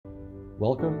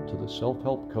Welcome to the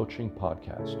Self-Help Coaching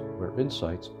Podcast, where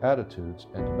insights, attitudes,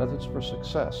 and methods for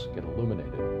success get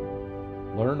illuminated.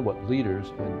 Learn what leaders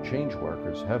and change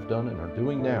workers have done and are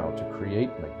doing now to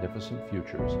create magnificent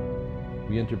futures.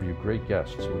 We interview great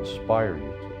guests who inspire you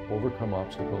to overcome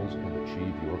obstacles and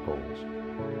achieve your goals.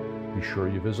 Be sure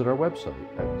you visit our website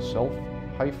at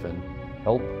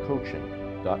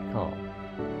self-helpcoaching.com.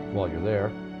 While you're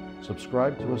there,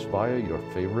 subscribe to us via your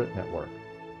favorite network.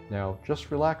 Now,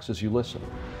 just relax as you listen.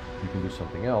 You can do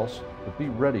something else, but be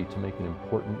ready to make an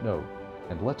important note.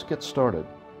 And let's get started.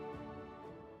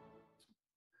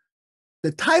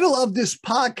 The title of this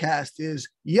podcast is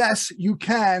Yes, You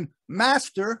Can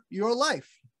Master Your Life.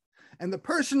 And the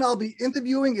person I'll be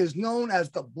interviewing is known as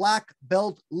the Black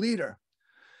Belt Leader.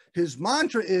 His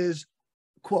mantra is,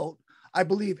 quote, "I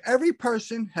believe every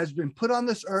person has been put on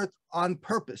this earth on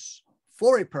purpose,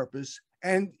 for a purpose,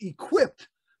 and equipped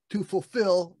to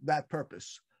fulfill that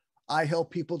purpose. I help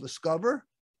people discover,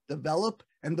 develop,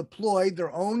 and deploy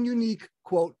their own unique,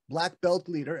 quote, black belt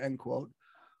leader, end quote,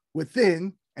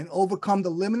 within and overcome the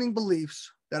limiting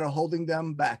beliefs that are holding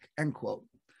them back, end quote."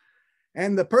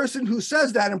 And the person who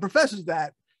says that and professes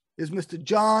that is Mr.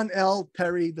 John L.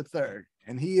 Terry III.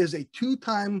 And he is a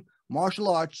two-time martial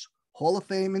arts Hall of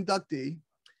Fame inductee,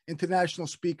 international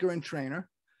speaker and trainer,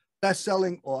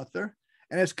 best-selling author,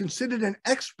 and is considered an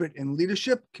expert in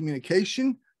leadership,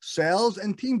 communication, sales,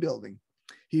 and team building.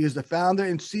 He is the founder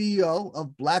and CEO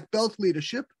of Black Belt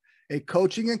Leadership, a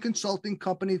coaching and consulting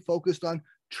company focused on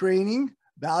training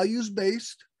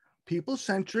values-based,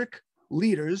 people-centric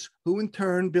leaders who in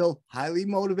turn build highly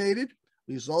motivated,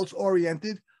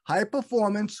 results-oriented,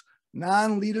 high-performance,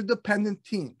 non-leader dependent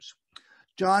teams.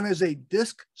 John is a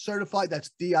DISC certified,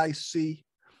 that's DIC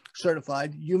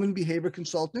certified, human behavior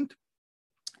consultant,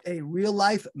 a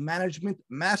real-life management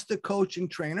master coach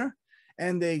and trainer,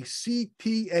 and a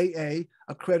CTAA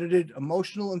accredited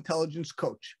emotional intelligence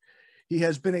coach. He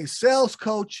has been a sales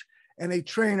coach and a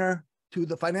trainer to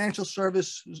the financial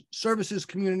services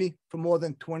community for more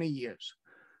than 20 years.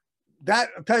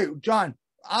 That, I'll tell you, John,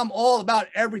 I'm all about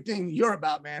everything you're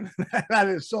about, man. That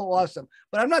is so awesome.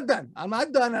 But I'm not done. I'm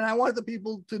not done, and I want the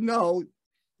people to know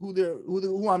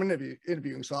who I'm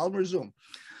interviewing, so I'll resume.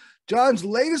 John's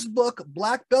latest book,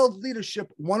 Black Belt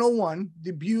Leadership 101,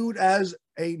 debuted as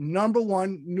a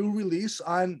 #1 new release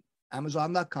on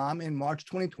Amazon.com in March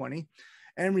 2020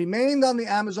 and remained on the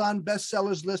Amazon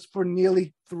bestsellers list for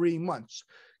nearly 3 months.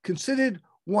 Considered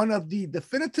one of the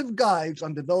definitive guides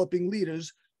on developing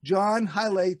leaders, John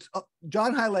highlights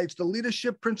the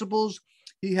leadership principles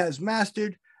he has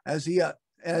mastered as he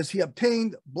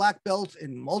obtained black belts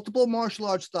in multiple martial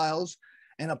arts styles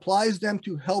and applies them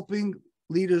to helping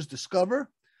leaders discover,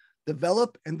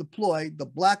 develop, and deploy the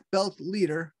black belt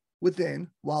leader within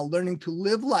while learning to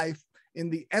live life in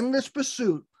the endless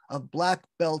pursuit of black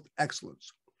belt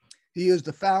excellence. He is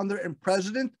the founder and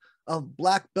president of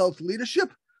Black Belt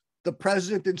Leadership, the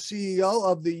president and CEO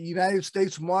of the United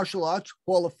States Martial Arts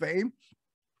Hall of Fame.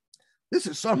 This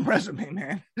is some resume,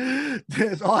 man.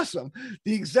 It's awesome.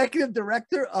 The executive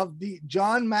director of the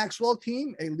John Maxwell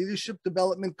Team, a leadership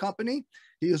development company.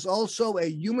 He is also a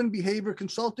human behavior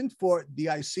consultant for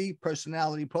DIC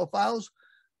Personality Profiles.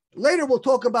 Later, we'll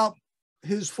talk about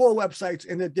his 4 websites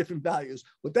and their different values.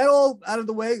 With that all out of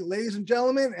the way, ladies and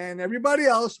gentlemen, and everybody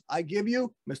else, I give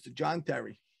you Mr. John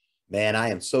Terry. Man, I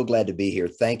am so glad to be here.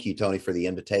 Thank you, Tony, for the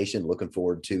invitation. Looking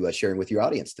forward to sharing with your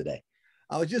audience today.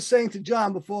 I was just saying to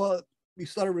John before we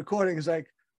started recording, is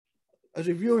like, I was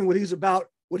reviewing what he's about.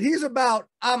 What he's about,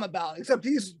 I'm about, except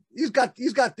he's got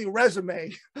the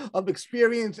resume of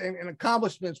experience and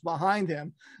accomplishments behind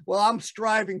him. Well, I'm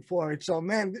striving for it. So,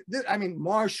 man,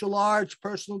 martial arts,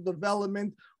 personal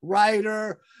development,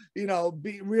 writer,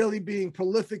 really being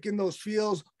prolific in those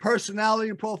fields,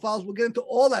 personality profiles. We'll get into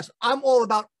all that. I'm all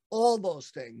about all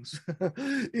those things,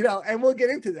 and we'll get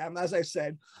into them, as I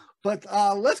said. But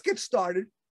let's get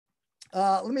started.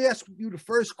 Let me ask you the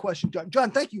first question, John.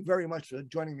 John, thank you very much for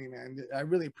joining me, man. I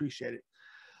really appreciate it.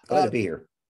 Glad to be here.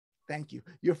 Thank you.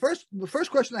 The first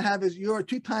question I have is, you're a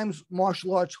 2 times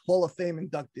martial arts Hall of Fame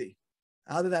inductee.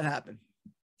 How did that happen?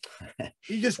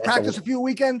 You just practice a few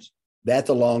weekends? That's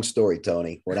a long story,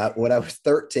 Tony. When I was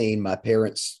 13, my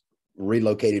parents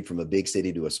relocated from a big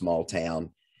city to a small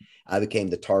town. I became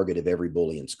the target of every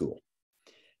bully in school.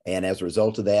 And as a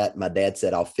result of that, my dad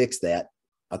said, "I'll fix that."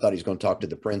 I thought he was going to talk to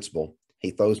the principal. He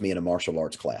throws me in a martial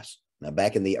arts class. Now,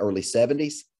 back in the early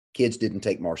 70s, kids didn't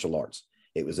take martial arts.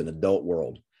 It was an adult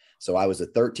world. So I was a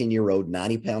 13-year-old,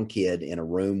 90-pound kid in a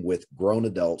room with grown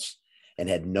adults and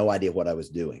had no idea what I was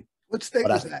doing. What state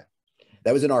was that?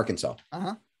 That was in Arkansas.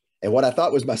 Uh-huh. And what I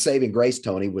thought was my saving grace,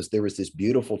 Tony, was there was this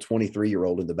beautiful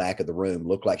 23-year-old in the back of the room,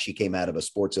 looked like she came out of a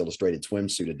Sports Illustrated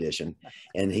swimsuit edition.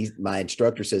 And my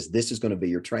instructor says, this is going to be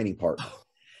your training partner.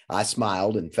 I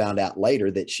smiled and found out later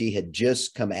that she had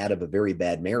just come out of a very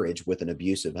bad marriage with an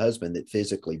abusive husband that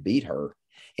physically beat her.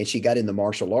 And she got in the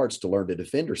martial arts to learn to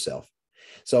defend herself.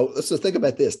 So think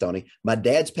about this, Tony. My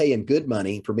dad's paying good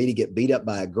money for me to get beat up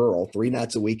by a girl 3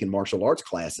 nights a week in martial arts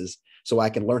classes so I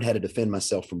can learn how to defend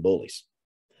myself from bullies.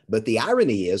 But the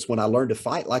irony is when I learned to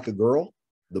fight like a girl,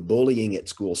 the bullying at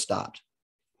school stopped.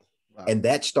 Wow. And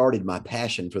that started my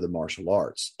passion for the martial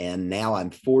arts. And now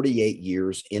I'm 48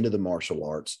 years into the martial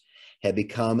arts, have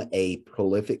become a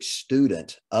prolific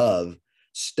student of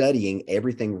studying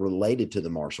everything related to the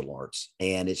martial arts.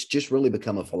 And it's just really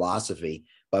become a philosophy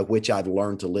by which I've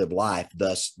learned to live life,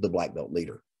 thus the black belt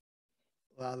leader.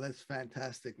 Wow, that's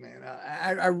fantastic, man.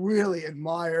 I really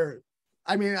admire.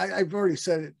 I mean, I've already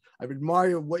said it. I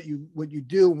admire what you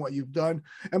do and what you've done.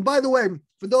 And by the way,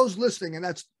 for those listening, and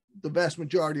that's the vast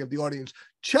majority of the audience,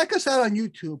 check us out on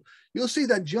YouTube. You'll see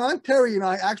that John Terry and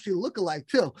I actually look alike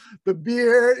too. The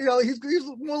beard, he's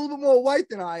a little bit more white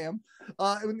than I am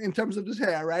in terms of his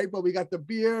hair, right? But we got the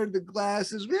beard, the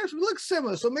glasses. We actually look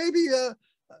similar. So maybe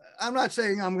I'm not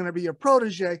saying I'm going to be your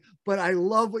protege, but I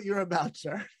love what you're about,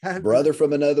 sir. Brother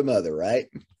from another mother, right?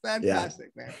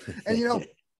 Fantastic, yeah. Man. And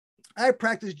I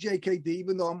practice JKD,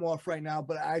 even though I'm off right now,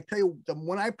 but I tell you,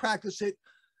 when I practice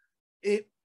it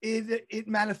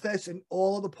manifests in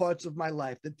all of the parts of my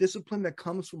life. The discipline that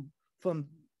comes from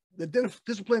the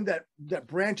discipline that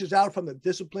branches out from the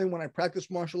discipline when I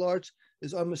practice martial arts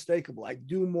is unmistakable. I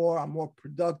do more, I'm more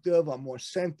productive, I'm more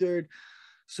centered.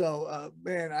 So,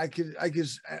 man,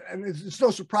 and it's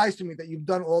no surprise to me that you've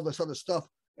done all this other stuff,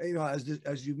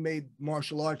 as you've made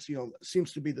martial arts,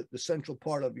 seems to be the central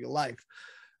part of your life.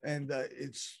 And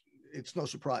it's no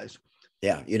surprise.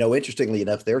 Yeah. Interestingly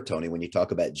enough there, Tony, when you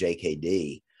talk about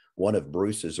JKD, one of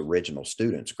Bruce's original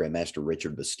students, Grandmaster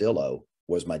Richard Bastillo,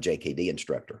 was my JKD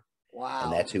instructor. Wow.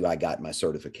 And that's who I got my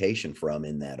certification from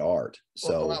in that art.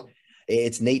 So wow.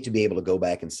 It's neat to be able to go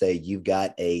back and say, you've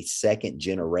got a second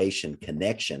generation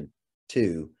connection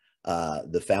to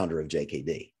the founder of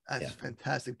JKD. That's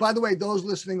fantastic. By the way, those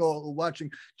listening or watching,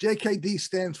 JKD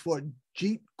stands for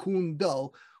Jeet Kune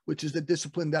Do, which is the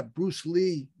discipline that Bruce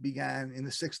Lee began in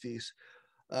the 60s.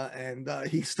 And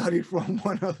he studied from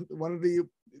one of the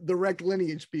direct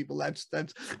lineage people. That's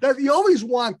you always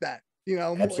want that,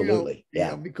 Absolutely.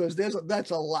 Because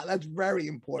that's a lot. That's very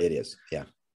important. It is. Yeah.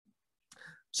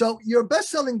 So your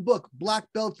best-selling book, Black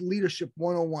Belt Leadership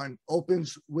 101,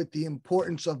 opens with the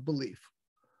importance of belief.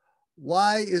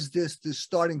 Why is this the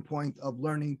starting point of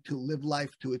learning to live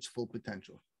life to its full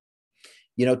potential?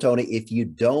 Tony, if you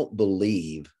don't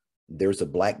believe there's a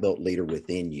black belt leader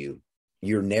within you,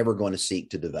 you're never going to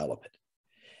seek to develop it.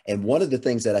 And one of the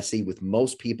things that I see with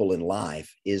most people in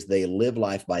life is they live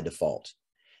life by default.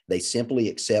 They simply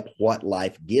accept what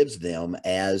life gives them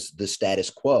as the status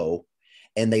quo,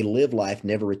 and they live life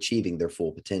never achieving their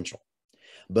full potential.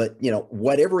 But,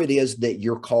 whatever it is that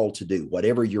you're called to do,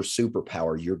 whatever your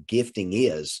superpower, your gifting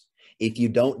is, if you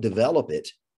don't develop it,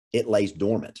 it lays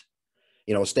dormant.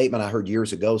 A statement I heard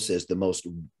years ago says the most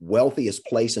wealthiest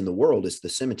place in the world is the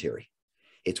cemetery.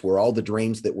 It's where all the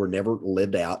dreams that were never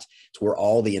lived out. It's where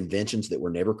all the inventions that were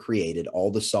never created,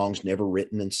 all the songs never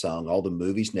written and sung, all the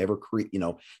movies never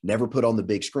put on the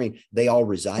big screen. They all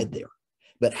reside there.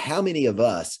 But how many of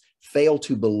us fail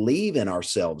to believe in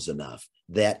ourselves enough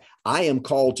that I am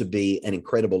called to be an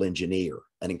incredible engineer,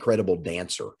 an incredible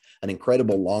dancer, an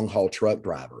incredible long haul truck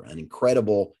driver,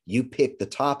 you pick the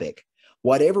topic,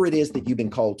 whatever it is that you've been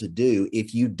called to do.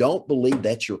 If you don't believe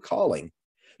that's your calling,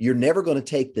 you're never going to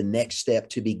take the next step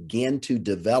to begin to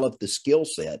develop the skill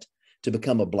set to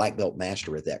become a black belt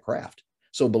master at that craft.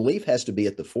 So belief has to be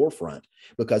at the forefront,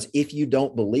 because if you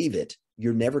don't believe it,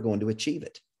 you're never going to achieve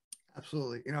it.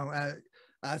 Absolutely.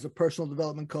 As a personal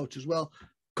development coach as well,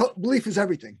 belief is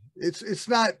everything. It's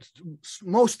not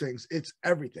most things, it's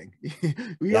everything.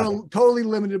 We are totally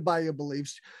limited by your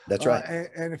beliefs. That's right.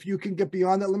 And if you can get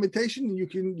beyond that limitation,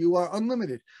 you are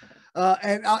unlimited.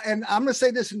 And I'm going to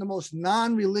say this in the most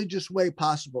non-religious way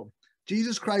possible.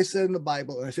 Jesus Christ said in the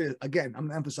Bible, and I say it again, I'm going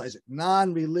to emphasize it,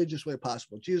 non-religious way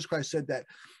possible. Jesus Christ said that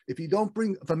if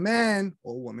a man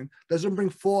or woman doesn't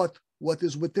bring forth what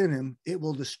is within him, it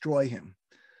will destroy him.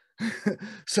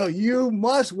 So you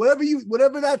must,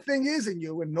 whatever that thing is in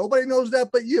you, and nobody knows that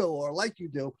but you, or like you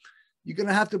do, you're going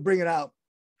to have to bring it out,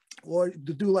 or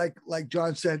to do like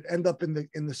John said, end up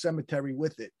in the cemetery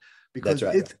with it, because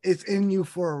it's in you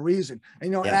for a reason.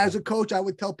 And as a coach, I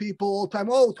would tell people all the time,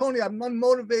 "Oh, Tony, I'm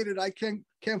unmotivated. I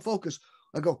can't focus."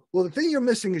 I go, well, the thing you're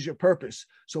missing is your purpose.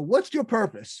 So what's your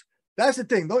purpose? That's the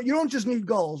thing. You don't just need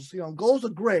goals. Goals are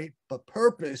great, but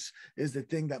purpose is the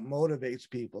thing that motivates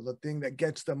people, the thing that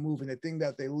gets them moving, the thing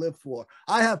that they live for.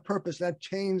 I have purpose. That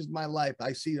changed my life.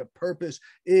 I see that purpose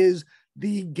is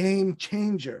the game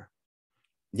changer.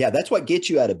 Yeah, that's what gets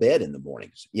you out of bed in the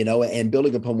mornings, and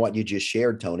building upon what you just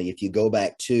shared, Tony, if you go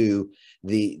back to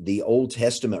the Old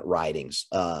Testament writings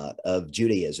of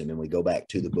Judaism, and we go back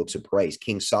to the books of praise,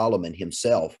 King Solomon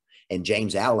himself and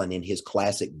James Allen in his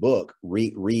classic book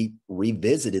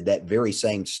revisited that very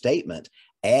same statement: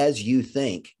 as you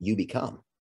think, you become.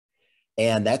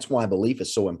 And that's why belief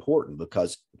is so important,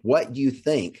 because what you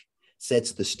think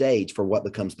sets the stage for what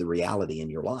becomes the reality in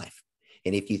your life.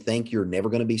 And if you think you're never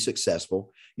going to be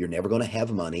successful, you're never going to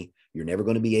have money, you're never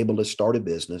going to be able to start a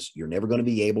business, you're never going to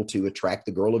be able to attract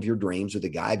the girl of your dreams or the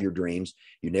guy of your dreams,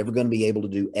 you're never going to be able to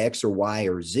do X or Y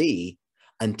or Z,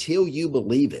 until you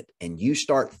believe it and you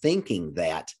start thinking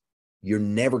that, you're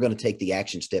never going to take the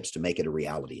action steps to make it a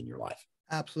reality in your life.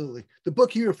 Absolutely. The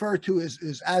book you refer to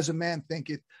is As a Man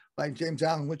Thinketh by James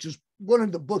Allen, which is one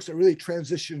of the books that really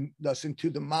transitioned us into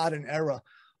the modern era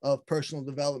of personal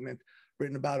development,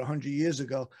 written about 100 years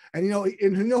ago. And,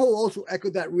 who also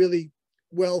echoed that really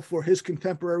well for his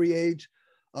contemporary age,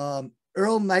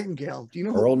 Earl Nightingale. Do you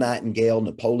know Earl Nightingale,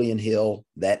 Napoleon Hill,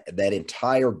 that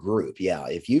entire group? Yeah.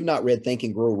 If you've not read Think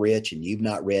and Grow Rich and you've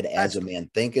not read As a Man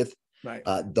Thinketh, right,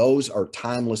 those are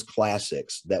timeless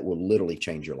classics that will literally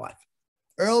change your life.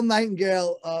 Earl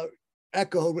Nightingale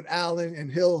echoed what Allen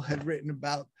and Hill had written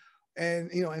about,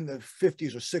 and in the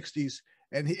 50s or 60s.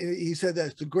 And he said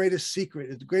that the greatest secret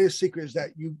is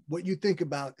that what you think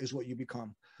about is what you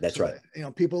become. That's right.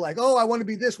 People are like, oh, I want to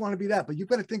be this, want to be that, but you've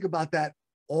got to think about that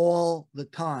all the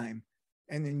time,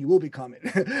 and then you will become it.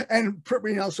 And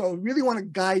so really want to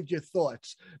guide your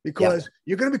thoughts, because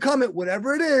you're going to become it,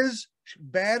 whatever it is,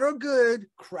 bad or good,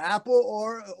 crap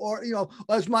or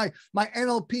as my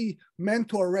NLP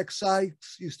mentor Rex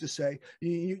Sykes used to say,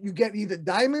 you get either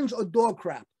diamonds or dog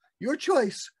crap. Your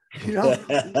choice. Your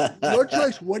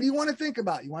choice. What do you want to think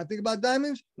about? You want to think about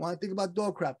diamonds? You want to think about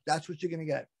dog crap? That's what you're going to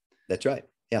get. That's right.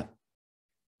 Yeah,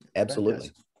 absolutely.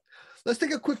 Fantastic. Let's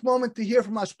take a quick moment to hear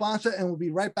from our sponsor, and we'll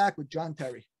be right back with John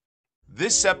Terry.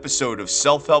 This episode of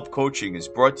Self-Help Coaching is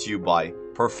brought to you by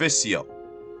Perficio.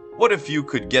 What if you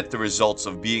could get the results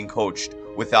of being coached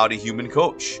without a human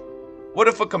coach? What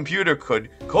if a computer could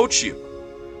coach you?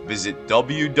 Visit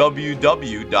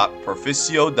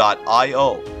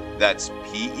www.perficio.io. That's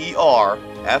PERFICIO.io,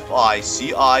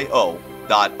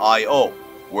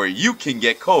 where you can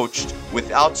get coached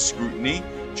without scrutiny,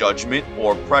 judgment,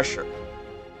 or pressure.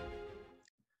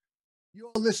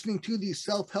 You're listening to the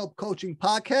Self-Help Coaching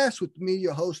Podcast with me,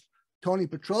 your host, Tony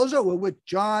Petroza. We're with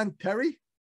John Terry,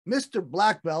 Mr.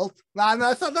 Black Belt. No,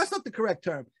 that's not the correct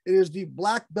term. It is the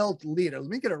Black Belt leader. Let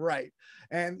me get it right.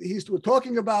 And we're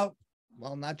talking about,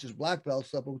 well, not just black belt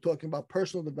stuff, but we're talking about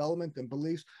personal development and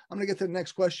beliefs. I'm going to get to the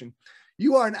next question.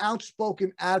 You are an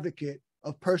outspoken advocate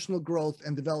of personal growth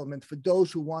and development for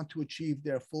those who want to achieve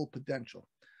their full potential.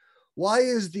 Why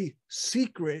is the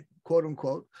secret, quote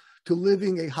unquote, to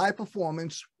living a high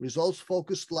performance, results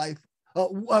focused life?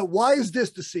 Why is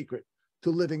this the secret to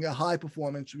living a high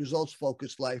performance, results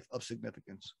focused life of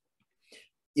significance?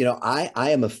 I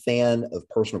am a fan of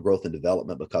personal growth and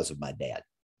development because of my dad.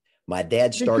 My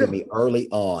dad started me early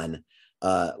on,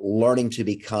 learning to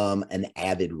become an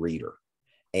avid reader.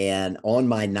 And on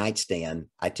my nightstand,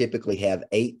 I typically have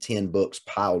 8-10 books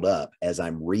piled up as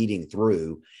I'm reading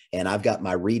through, and I've got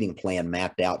my reading plan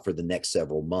mapped out for the next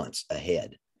several months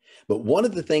ahead. But one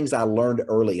of the things I learned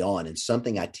early on, and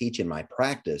something I teach in my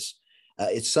practice,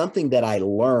 it's something that I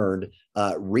learned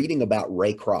reading about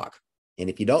Ray Kroc. And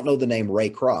if you don't know the name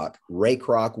Ray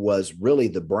Kroc was really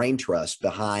the brain trust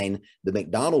behind the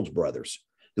McDonald's brothers,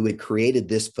 who had created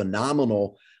this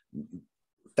phenomenal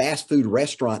fast food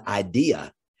restaurant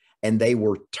idea. And they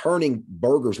were turning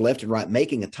burgers left and right,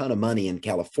 making a ton of money in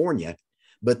California,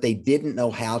 but they didn't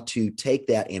know how to take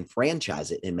that and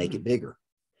franchise it and make it bigger.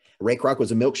 Ray Kroc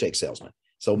was a milkshake salesman,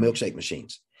 sold milkshake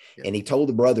machines. Yeah. And he told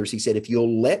the brothers, he said, if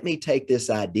you'll let me take this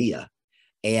idea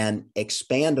and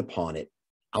expand upon it,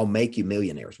 I'll make you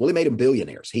millionaires. Well, he made them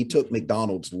billionaires. He took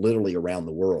McDonald's literally around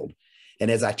the world.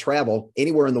 And as I travel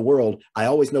anywhere in the world, I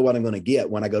always know what I'm going to get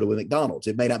when I go to a McDonald's.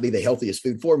 It may not be the healthiest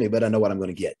food for me, but I know what I'm going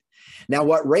to get. Now,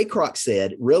 what Ray Kroc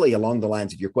said, really along the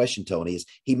lines of your question, Tony, is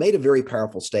he made a very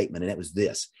powerful statement, and it was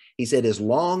this. He said, as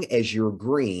long as you're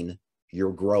green,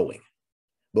 you're growing.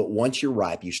 But once you're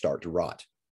ripe, you start to rot.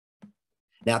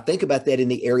 Now, think about that in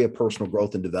the area of personal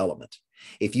growth and development.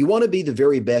 If you want to be the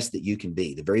very best that you can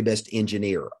be, the very best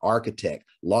engineer, architect,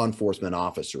 law enforcement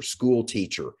officer, school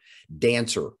teacher,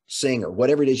 dancer, singer,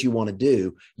 whatever it is you want to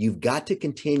do, you've got to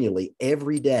continually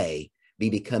every day be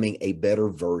becoming a better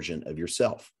version of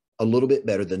yourself, a little bit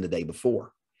better than the day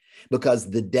before. Because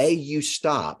the day you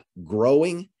stop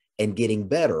growing and getting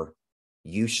better,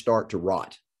 you start to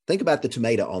rot. Think about the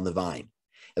tomato on the vine.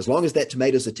 As long as that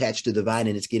tomato is attached to the vine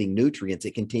and it's getting nutrients,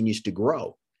 it continues to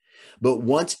grow. But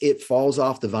once it falls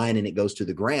off the vine and it goes to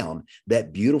the ground,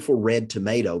 that beautiful red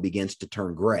tomato begins to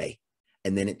turn gray,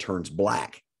 and then it turns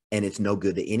black, and it's no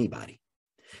good to anybody.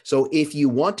 So if you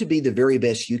want to be the very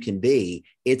best you can be,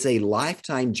 it's a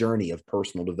lifetime journey of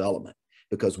personal development,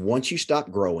 because once you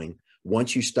stop growing,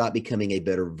 once you stop becoming a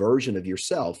better version of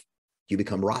yourself, you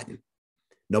become rotten.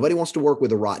 Nobody wants to work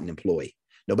with a rotten employee.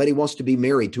 Nobody wants to be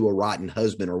married to a rotten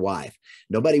husband or wife.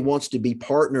 Nobody wants to be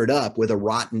partnered up with a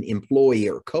rotten employee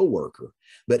or coworker.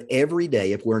 But every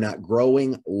day, if we're not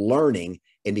growing, learning,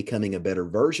 and becoming a better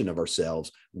version of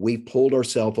ourselves, we've pulled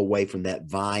ourselves away from that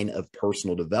vine of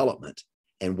personal development,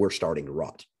 and we're starting to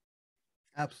rot.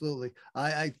 Absolutely.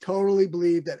 I totally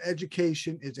believe that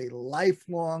education is a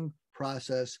lifelong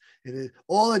process. It is,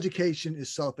 all education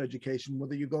is self-education,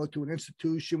 whether you go to an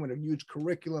institution with a huge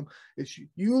curriculum. It's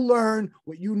you learn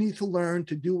what you need to learn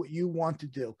to do what you want to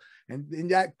do, and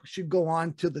that should go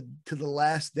on to the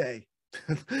last day.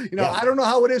 Yeah. I don't know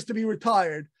how it is to be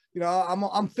retired.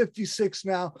 I'm 56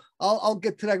 now. I'll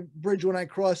get to that bridge when I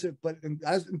cross it, but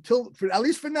at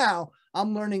least for now,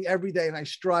 I'm learning every day, and I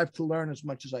strive to learn as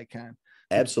much as I can.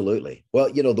 Absolutely.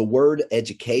 Well, the word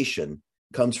education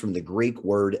comes from the Greek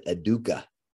word eduka,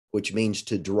 which means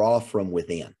to draw from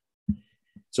within.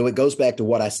 So it goes back to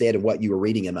what I said and what you were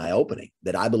reading in my opening,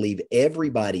 that I believe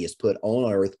everybody is put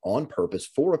on earth on purpose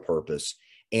for a purpose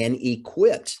and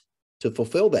equipped to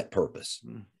fulfill that purpose.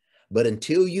 But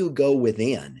until you go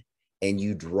within and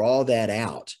you draw that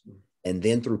out, and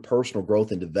then through personal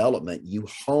growth and development, you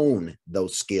hone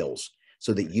those skills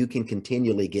so that you can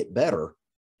continually get better,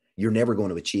 you're never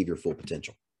going to achieve your full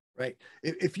potential. Right.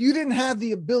 If you didn't have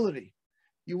the ability,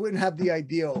 you wouldn't have the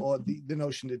idea or the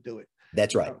notion to do it.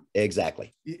 That's right.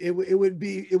 Exactly. It would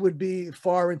be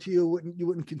foreign to you. You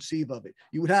wouldn't conceive of it.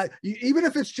 You would have, even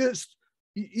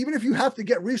if you have to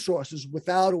get resources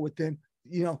without or within,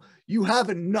 you have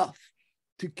enough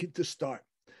to start,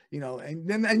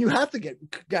 and you have to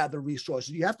gather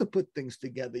resources. You have to put things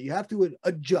together. You have to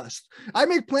adjust. I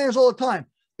make plans all the time.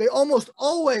 They almost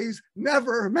always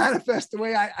never manifest the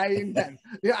way I intend.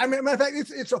 Matter of fact,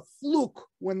 it's a fluke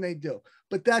when they do.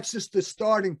 But that's just the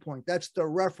starting point. That's the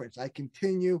reference. I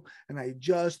continue and I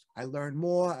adjust. I learn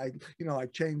more. I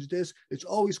change this. It's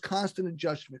always constant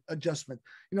adjustment.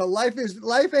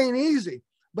 Life ain't easy,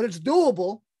 but it's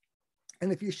doable.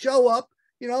 And if you show up,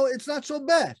 it's not so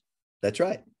bad. That's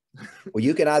right. Well,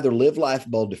 you can either live life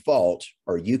by default,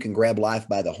 or you can grab life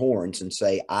by the horns and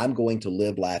say, I'm going to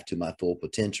live life to my full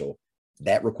potential.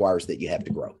 That requires that you have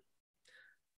to grow.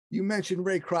 You mentioned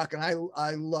Ray Kroc, and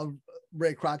I love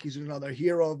Ray Kroc. He's another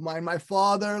hero of mine. My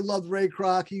father loved Ray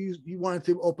Kroc. He wanted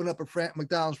to open up a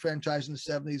McDonald's franchise in the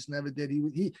 70s, never did.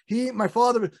 My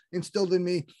father instilled in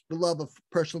me the love of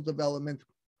personal development.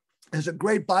 There's a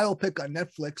great biopic on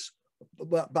Netflix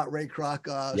about Ray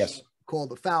Kroc. Yes.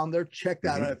 Called The Founder. Check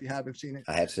that out if you haven't seen it.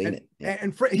 I have seen it. Yeah.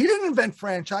 And he didn't invent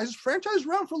franchises. Franchises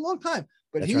around for a long time,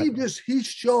 but he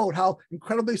showed how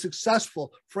incredibly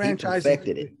successul franchising. He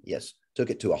perfected it. Yes, took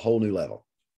it to a whole new level.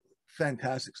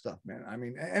 Fantastic stuff, man.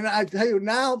 And I tell you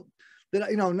now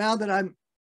that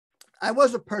I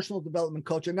was a personal development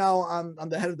coach, and now I'm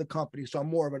the head of the company, so I'm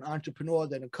more of an entrepreneur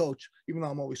than a coach, even though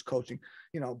I'm always coaching.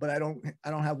 But I don't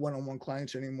have one-on-one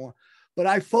clients anymore. But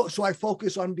I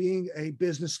focus on being a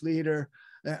business leader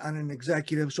and an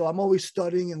executive. So I'm always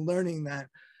studying and learning that.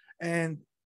 And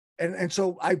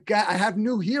so I have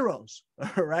new heroes,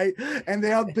 right? And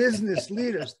they are business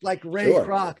leaders like Ray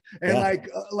Kroc and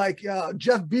like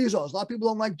Jeff Bezos. A lot of people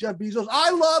don't like Jeff Bezos.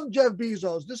 I love Jeff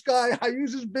Bezos. This guy, I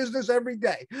use his business every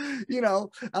day.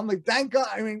 I'm like, thank God.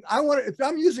 If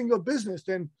I'm using your business,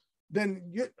 then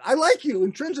I like you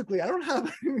intrinsically. I don't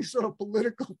have any sort of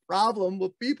political problem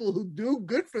with people who do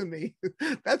good for me.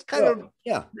 That's kind of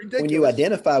ridiculous. When you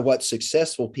identify what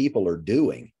successful people are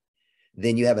doing,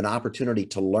 then you have an opportunity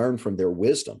to learn from their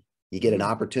wisdom. You get an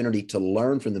opportunity to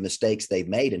learn from the mistakes they've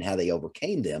made and how they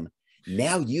overcame them.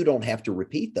 Now you don't have to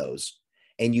repeat those,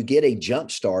 and you get a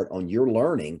jump start on your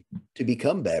learning to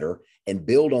become better and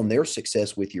build on their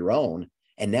success with your own.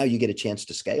 And now you get a chance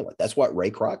to scale it. That's what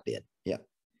Ray Kroc did. Yeah.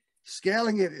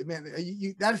 Scaling it, man,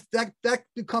 that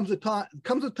becomes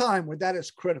a time where that is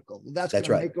critical. That's going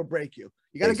to make or break you.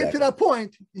 You got to get to that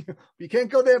point. You can't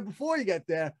go there before you get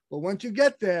there, but once you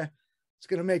get there, it's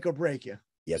going to make or break you.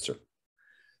 Yes, sir.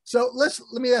 So let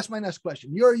me ask my next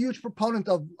question. You're a huge proponent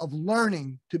of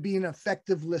learning to be an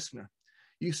effective listener.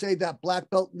 You say that black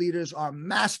belt leaders are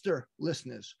master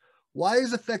listeners. Why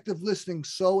is effective listening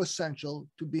so essential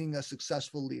to being a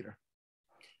successful leader?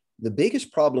 The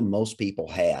biggest problem most people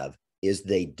have is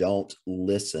they don't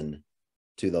listen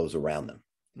to those around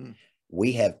them.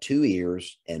 We have 2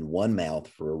 ears and 1 mouth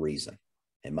for a reason.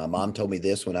 And my mom told me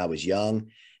this when I was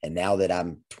young. And now that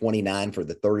I'm 29 for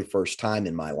the 31st time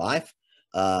in my life,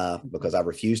 because I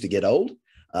refuse to get old.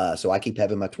 So I keep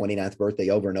having my 29th birthday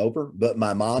over and over. But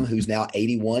my mom, who's now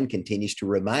 81, continues to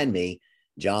remind me,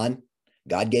 John,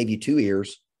 God gave you 2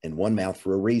 ears and 1 mouth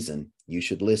for a reason. You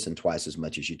should listen twice as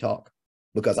much as you talk,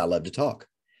 because I love to talk.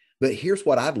 But here's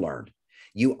what I've learned.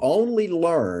 You only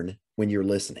learn when you're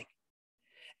listening.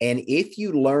 And if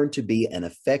you learn to be an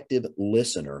effective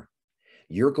listener,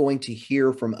 you're going to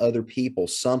hear from other people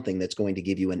something that's going to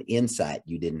give you an insight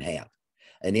you didn't have,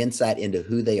 an insight into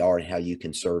who they are and how you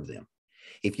can serve them.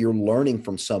 If you're learning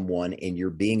from someone and you're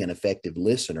being an effective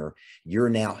listener, you're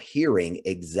now hearing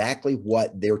exactly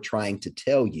what they're trying to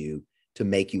tell you to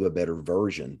make you a better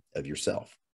version of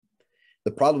yourself.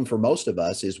 The problem for most of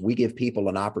us is we give people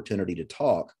an opportunity to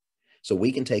talk so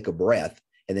we can take a breath,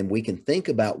 and then we can think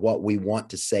about what we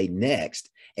want to say next.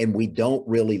 And we don't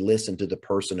really listen to the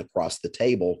person across the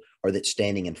table or that's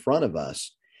standing in front of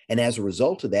us. And as a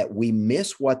result of that, we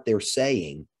miss what they're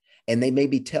saying. And they may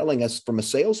be telling us from a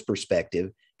sales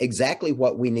perspective exactly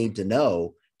what we need to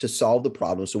know to solve the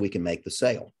problem so we can make the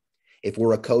sale. If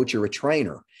we're a coach or a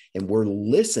trainer and we're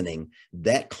listening,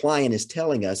 that client is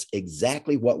telling us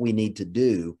exactly what we need to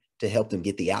do to help them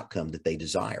get the outcome that they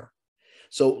desire.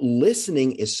 So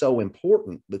listening is so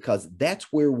important because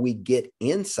that's where we get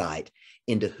insight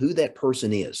into who that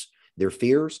person is, their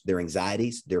fears, their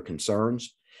anxieties, their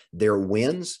concerns, their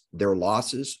wins, their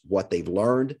losses, what they've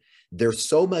learned. There's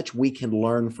so much we can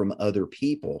learn from other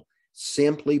people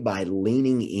simply by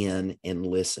leaning in and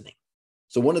listening.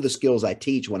 So one of the skills I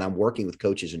teach when I'm working with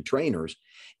coaches and trainers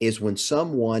is when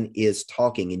someone is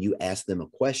talking and you ask them a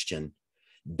question,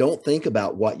 don't think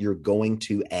about what you're going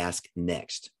to ask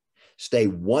next. Stay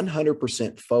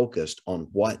 100% focused on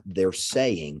what they're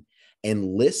saying and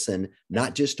listen,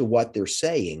 not just to what they're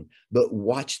saying, but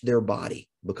watch their body,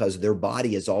 because their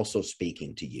body is also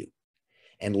speaking to you.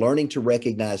 And learning to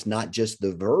recognize not just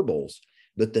the verbals,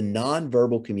 but the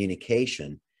nonverbal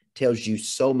communication tells you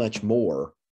so much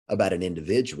more about an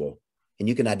individual. And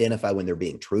you can identify when they're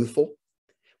being truthful,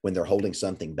 when they're holding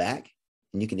something back,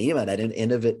 and you can even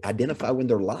identify when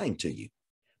they're lying to you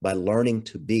by learning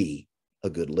to be a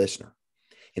good listener.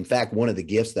 In fact, one of the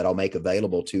gifts that I'll make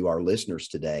available to our listeners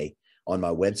today on my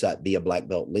website, Be a Black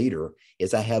Belt Leader,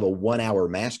 is I have a 1-hour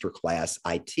masterclass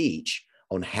I teach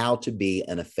on how to be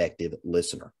an effective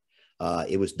listener.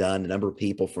 It was done. A number of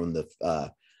people from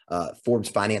the Forbes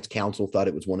Finance Council thought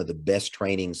it was one of the best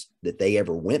trainings that they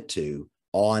ever went to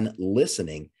on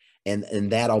listening.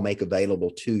 And that I'll make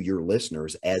available to your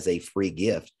listeners as a free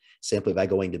gift, simply by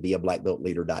going to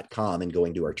beablackbeltleader.com and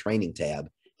going to our training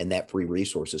tab. And that free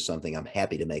resource is something I'm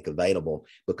happy to make available,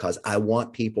 because I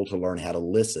want people to learn how to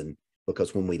listen,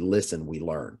 because when we listen, we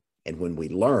learn. And when we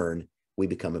learn, we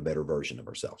become a better version of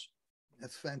ourselves.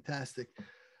 That's fantastic.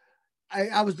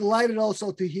 I was delighted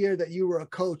also to hear that you were a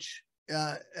coach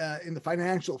in the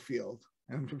financial field.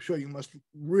 And I'm sure you must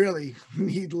really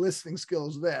need listening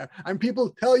skills there. And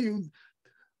people tell you,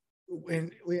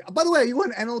 by the way, are you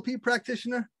an NLP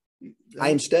practitioner? I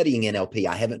am studying NLP.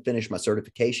 I haven't finished my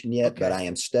certification yet, but I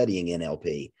am studying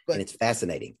NLP, and it's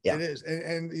fascinating. Yeah, it is.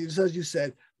 And as you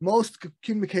said, most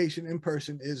communication in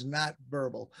person is not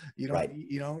verbal. You know, right.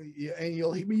 And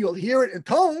you'll hear it in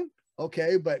tone.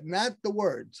 Okay, but not the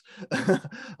words.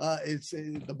 It's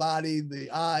the body, the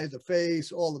eyes, the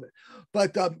face, all of it.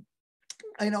 But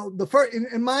the first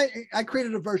I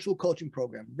created a virtual coaching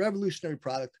program, revolutionary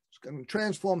product. It's going to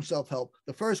transform self-help.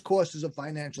 The first course is a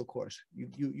financial course.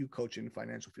 You coach in the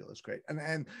financial field. That's great.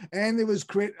 And it was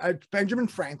created Benjamin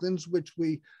Franklin's, which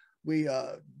we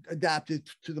adapted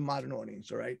to the modern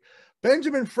audience. All right,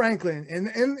 Benjamin Franklin, and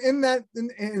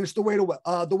it's the Way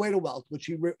to Wealth, which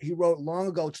he wrote long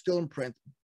ago. It's still in print,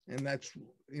 and that's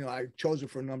I chose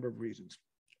it for a number of reasons.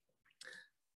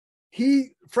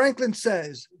 Franklin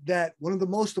says that one of the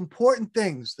most important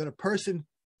things that a person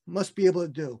must be able to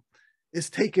do is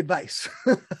take advice.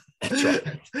 That's right.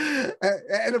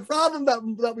 And the problem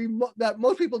that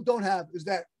most people don't have is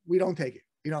that we don't take it.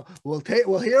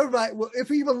 We'll hear advice. If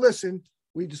we even listen,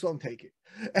 We just don't take it.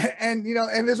 And you know,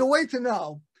 and there's a way to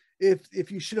know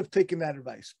if you should have taken that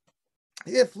advice.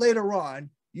 If later on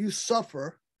you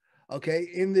suffer, okay,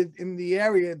 in the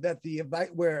area that the advice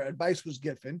where advice was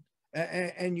given,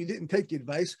 and you didn't take the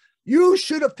advice, you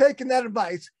should have taken that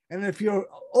advice. And if you're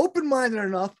open-minded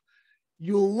enough,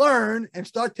 you'll learn and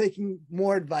start taking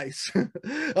more advice.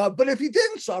 But if you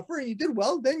didn't suffer and you did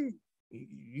well, then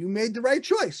you made the right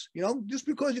choice. You know, just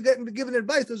because you're getting given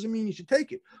advice doesn't mean you should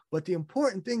take it. But the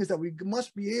important thing is that we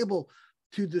must be able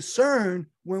to discern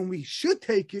when we should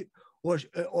take it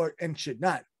or and should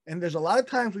not. And there's a lot of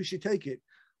times we should take it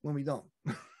when we don't.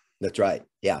 That's right.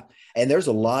 Yeah. And there's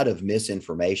a lot of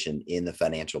misinformation in the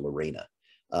financial arena.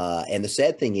 And the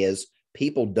sad thing is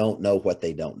people don't know what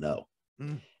they don't know.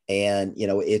 Mm. And, you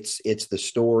know, it's the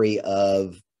story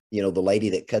of, you know, the lady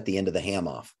that cut the end of the ham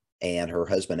off and her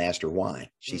husband asked her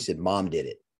why. She said, Mom did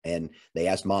it. And they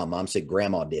asked Mom. Mom said,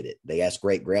 Grandma did it. They asked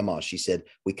great grandma. She said,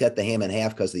 we cut the ham in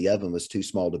half because the oven was too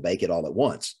small to bake it all at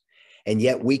once. And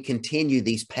yet we continue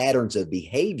these patterns of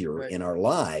behavior in our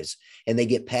lives, and they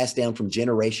get passed down from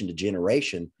generation to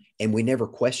generation, and we never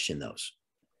question those.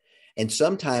 And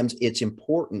sometimes it's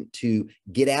important to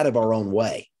get out of our own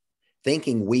way,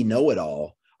 thinking we know it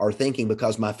all, or thinking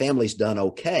because my family's done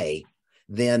okay,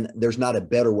 then there's not a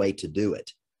better way to do it.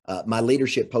 My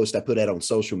leadership post I put out on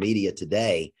social media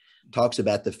today talks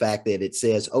about the fact that it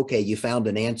says, okay, you found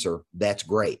an answer. That's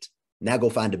great. Now go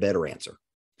find a better answer.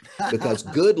 Because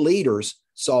good leaders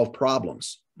solve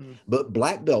problems, but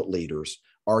black belt leaders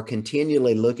are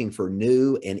continually looking for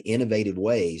new and innovative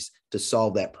ways to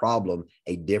solve that problem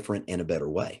a different and a better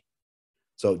way.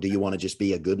 So do you want to just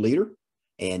be a good leader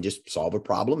and just solve a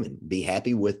problem and be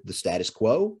happy with the status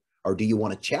quo? Or do you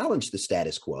want to challenge the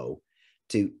status quo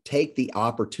to take the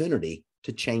opportunity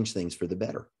to change things for the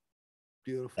better?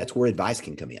 Beautiful. That's where advice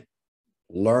can come in.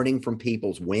 Learning from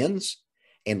people's wins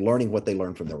and learning what they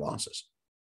learn from their losses.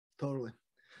 Totally.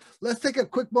 Let's take a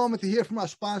quick moment to hear from our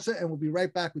sponsor, and we'll be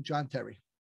right back with John Terry.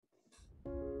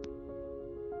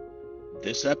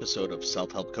 This episode of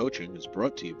Self-Help Coaching is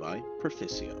brought to you by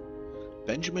Perficio.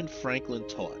 Benjamin Franklin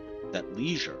taught that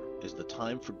leisure is the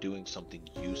time for doing something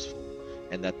useful,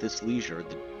 and that this leisure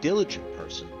the diligent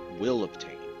person will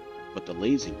obtain, but the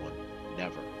lazy one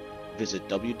never. Visit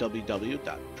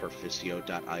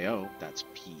www.perficio.io, that's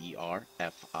PERFICIO.io,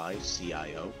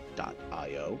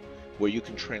 where you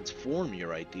can transform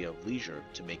your idea of leisure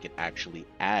to make it actually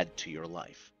add to your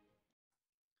life.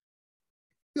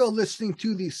 You're listening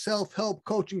to the Self-Help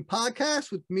Coaching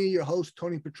Podcast with me, your host,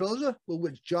 Tony Petroza. We're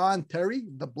with John Terry,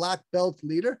 the Black Belt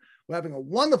leader. We're having a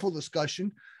wonderful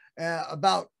discussion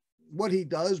about what he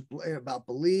does, about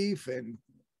belief and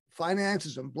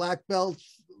finances and black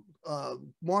belts,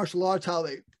 martial arts, how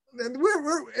they... And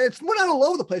we're not all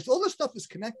over the place. All this stuff is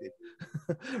connected,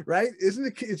 right? Isn't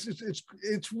it?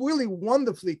 It's really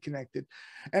wonderfully connected.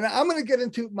 And I'm going to get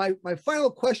into my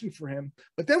final question for him,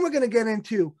 but then we're going to get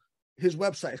into his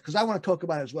websites, because I want to talk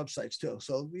about his websites too.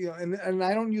 So, you know, and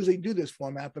I don't usually do this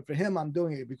format, but for him, I'm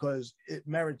doing it because it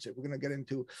merits it. We're going to get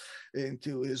into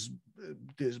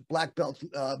his black belt,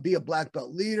 be a black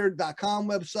belt leader.com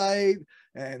website,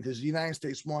 and his United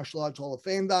States Martial Arts Hall of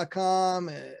Fame.com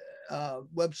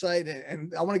website.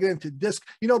 And I want to get into DISC.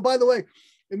 You know, by the way,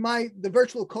 in the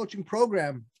virtual coaching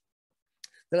program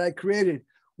that I created,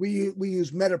 we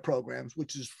use meta programs,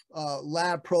 which is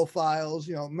lab profiles.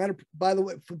 You know, by the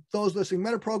way, for those listening,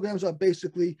 meta programs are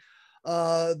basically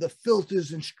the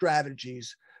filters and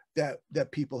strategies that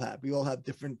people have. We all have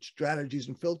different strategies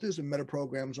and filters, and meta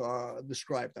programs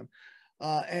describe them.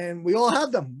 And we all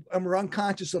have them, and we're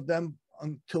unconscious of them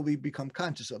until we become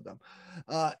conscious of them.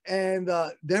 I find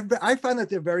that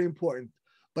they're very important.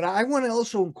 But I want to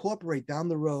also incorporate down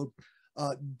the road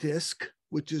DISC,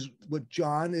 which is what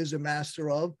John is a master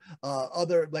of,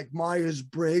 other like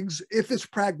Myers-Briggs, if it's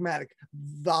pragmatic,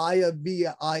 VIA,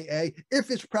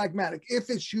 if it's pragmatic, if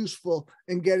it's useful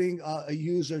in getting a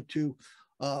user to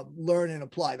learn and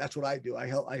apply. That's what I do.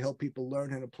 I help people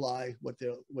learn and apply what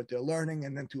they're learning,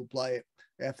 and then to apply it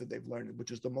after they've learned it,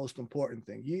 which is the most important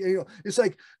thing. You know, it's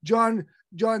like John,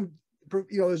 you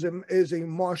know, is a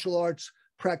martial arts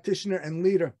practitioner and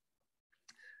leader.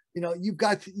 You know, you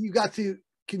got to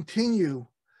continue.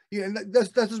 You know,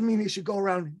 that doesn't mean he should go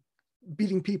around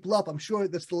beating people up. I'm sure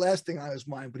that's the last thing on his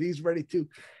mind, but he's ready to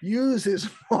use his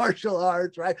martial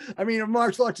arts, right? I mean,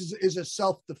 martial arts is a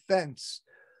self-defense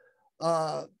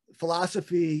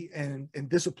philosophy and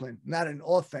discipline, not an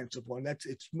offensive one.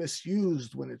 It's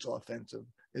misused when it's offensive.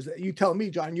 Is that, you tell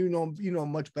me, John, you know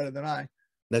much better than I.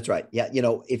 That's right. Yeah. You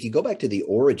know, if you go back to the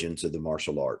origins of the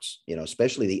martial arts, you know,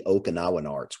 especially the Okinawan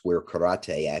arts where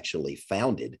karate actually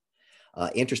founded,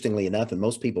 Interestingly enough, and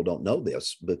most people don't know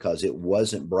this because it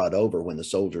wasn't brought over when the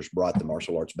soldiers brought the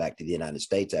martial arts back to the United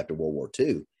States after World War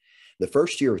II. The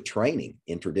first year of training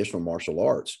in traditional martial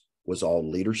arts was all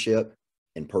leadership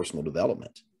and personal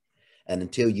development. And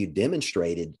until you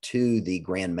demonstrated to the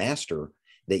Grand Master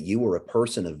that you were a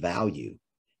person of value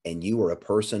and you were a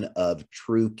person of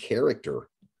true character,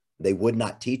 they would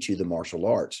not teach you the martial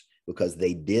arts because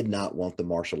they did not want the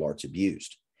martial arts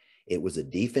abused. It was a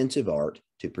defensive art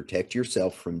to protect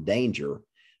yourself from danger,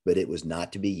 but it was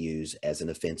not to be used as an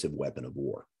offensive weapon of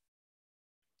war.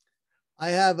 I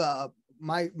have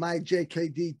my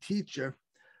JKD teacher,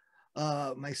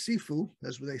 my Sifu,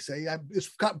 that's what they say.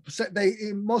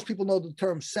 Most people know the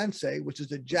term sensei, which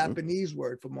is a Japanese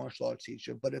word for martial arts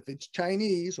teacher. But if it's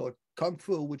Chinese or Kung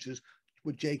Fu, which is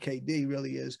what JKD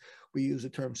really is, we use the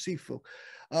term Sifu.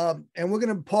 And we're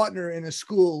going to partner in a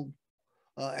school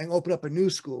and open up a new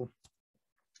school.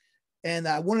 And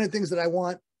one of the things that I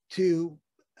want to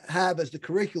have as the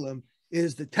curriculum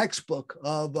is the textbook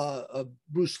of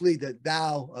Bruce Lee, the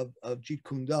Tao of Jeet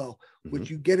Kune Do, which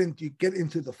you get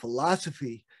into the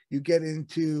philosophy, you get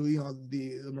into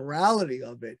the morality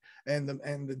of it, and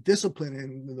the discipline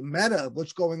and the meta of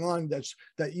what's going on.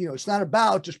 It's not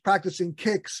about just practicing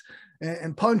kicks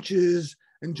and punches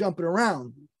and jumping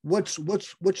around. What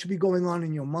should be going on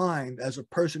in your mind as a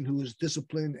person who is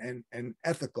disciplined and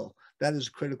ethical? That is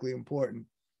critically important.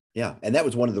 Yeah. And that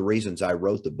was one of the reasons I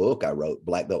wrote the book. I wrote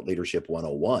Black Belt Leadership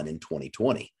 101 in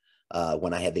 2020,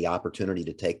 when I had the opportunity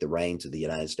to take the reins of the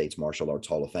United States Martial Arts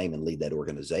Hall of Fame and lead that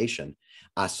organization.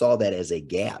 I saw that as a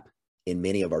gap in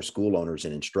many of our school owners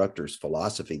and instructors'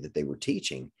 philosophy that they were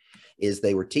teaching, is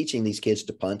they were teaching these kids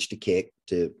to punch, to kick,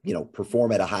 to,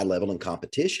 perform at a high level in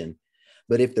competition.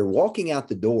 But if they're walking out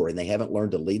the door and they haven't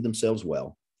learned to lead themselves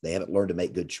well, they haven't learned to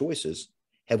make good choices,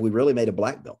 have we really made a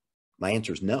black belt? My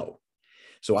answer is no.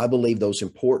 So I believe those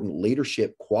important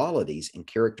leadership qualities and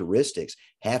characteristics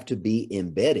have to be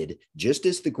embedded, just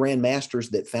as the Grand Masters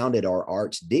that founded our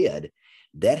arts did.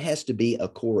 That has to be a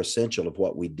core essential of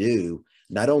what we do,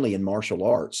 not only in martial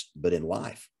arts, but in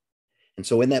life. And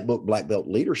so in that book, Black Belt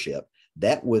Leadership,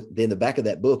 then the back of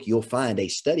that book, you'll find a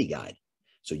study guide.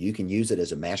 So you can use it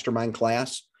as a mastermind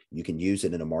class. You can use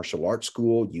it in a martial arts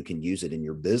school. You can use it in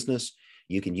your business.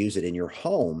 You can use it in your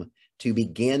home to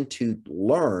begin to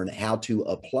learn how to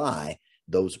apply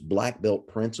those black belt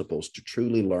principles to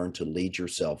truly learn to lead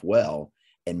yourself well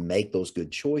and make those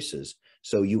good choices.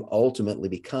 So you ultimately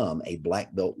become a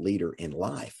black belt leader in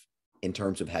life in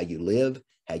terms of how you live,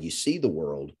 how you see the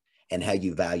world, and how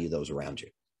you value those around you.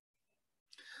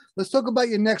 Let's talk about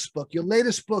your next book. Your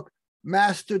latest book,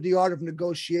 Master the Art of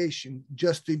Negotiation,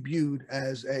 just debuted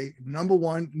as a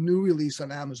 #1 new release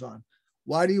on Amazon.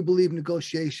 Why do you believe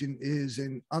negotiation is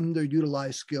an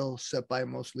underutilized skill set by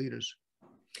most leaders?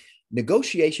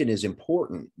 Negotiation is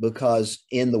important because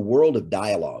in the world of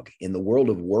dialogue, in the world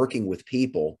of working with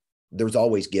people, there's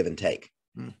always give and take.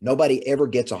 Nobody ever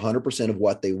gets 100% of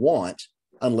what they want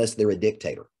unless they're a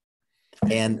dictator.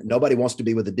 And nobody wants to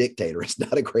be with a dictator. It's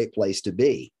not a great place to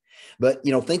be. But,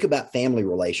 think about family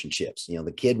relationships.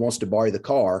 The kid wants to borrow the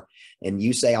car and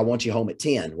you say, I want you home at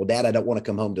 10. Well, Dad, I don't want to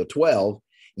come home till 12.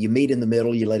 You meet in the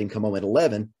middle, you let him come home at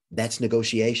 11. That's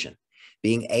negotiation.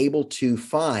 Being able to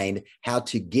find how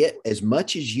to get as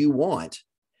much as you want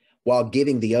while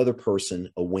giving the other person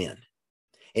a win.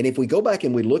 And if we go back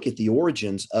and we look at the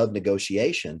origins of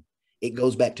negotiation, it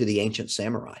goes back to the ancient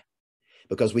samurai,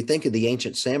 because we think of the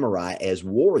ancient samurai as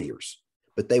warriors,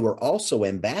 but they were also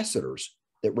ambassadors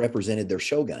that represented their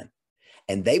shogun.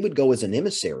 And they would go as an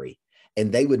emissary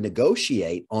and they would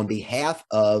negotiate on behalf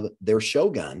of their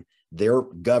shogun, their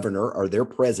governor or their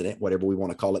president, whatever we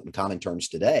want to call it in common terms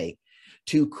today,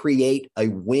 to create a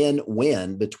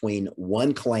win-win between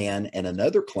one clan and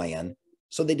another clan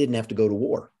so they didn't have to go to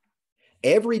war.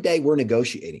 Every day we're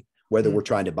negotiating, whether we're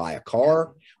trying to buy a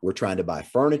car, we're trying to buy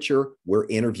furniture, we're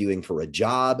interviewing for a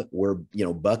job, we're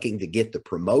bucking to get the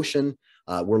promotion,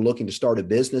 we're looking to start a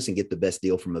business and get the best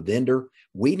deal from a vendor.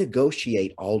 We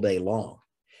negotiate all day long.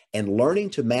 And learning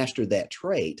to master that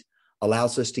trait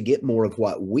allows us to get more of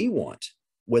what we want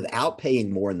without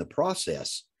paying more in the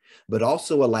process, but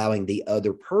also allowing the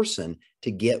other person to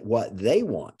get what they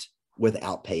want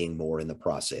without paying more in the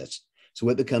process. So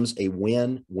it becomes a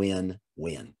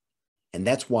win-win-win. And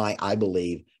that's why I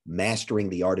believe mastering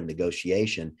the art of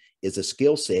negotiation is a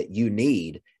skill set you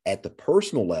need at the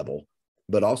personal level,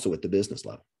 but also at the business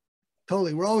level.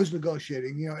 Totally. We're always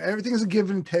negotiating. Everything is a give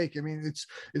and take. I mean,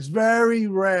 it's very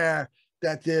rare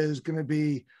that there's going to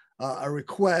be a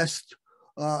request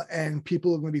and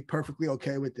people are going to be perfectly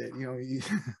okay with it.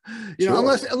 Sure.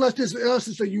 Unless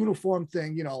it's a uniform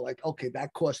thing, like, okay,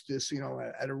 that costs this,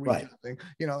 at a retail thing,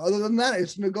 other than that,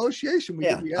 it's negotiation. We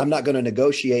I'm not going to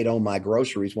negotiate on my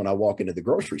groceries when I walk into the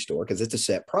grocery store because it's a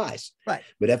set price. Right.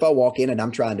 But if I walk in and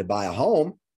I'm trying to buy a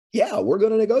home, we're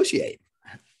going to negotiate.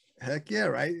 Heck yeah.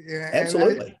 Right.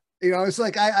 Absolutely. It's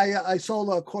like I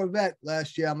sold a Corvette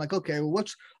last year. I'm like, okay, well,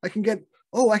 I can get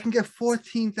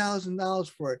 $14,000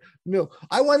 for it. No,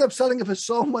 I wound up selling it for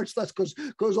so much less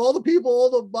because all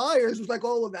the buyers was like,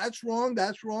 oh, well, that's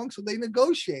wrong. So they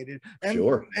negotiated, and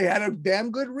they had a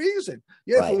damn good reason.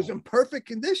 If it was in perfect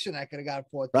condition, I could have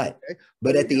got $14,000. Right.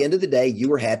 But at the end of the day, you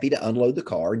were happy to unload the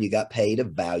car and you got paid a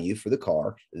value for the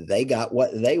car. They got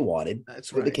what they wanted.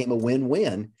 That's right. It became a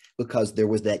win-win because there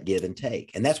was that give and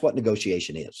take. And that's what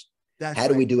negotiation is. How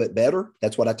do we do it better?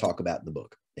 That's what I talk about in the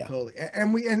book. Yeah. Totally.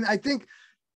 And I think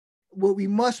what we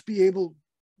must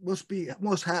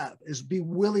have is be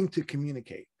willing to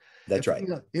communicate. That's right.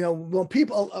 When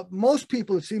most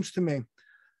people, it seems to me,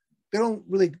 they're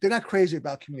not crazy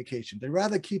about communication. They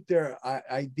rather keep their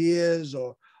ideas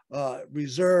or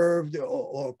reserved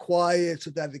or quiet so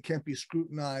that they can't be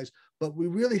scrutinized. But we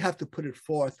really have to put it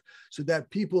forth so that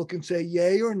people can say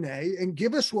yay or nay and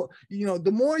give us what,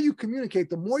 the more you communicate,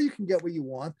 the more you can get what you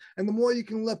want. And the more you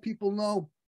can let people know,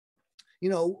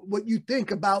 what you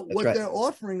think about what they're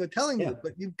offering or telling you,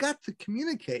 but you've got to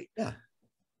communicate. Yeah.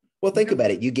 Well, think about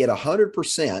it. You get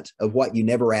 100% of what you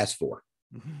never asked for.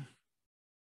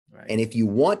 Mm-hmm. Right. And if you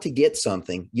want to get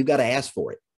something, you got to ask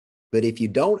for it. But if you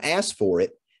don't ask for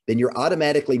it, then you're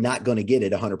automatically not going to get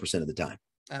it 100% of the time.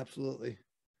 Absolutely.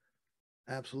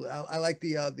 I like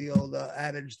the old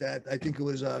adage that I think it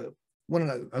was one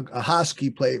of a hockey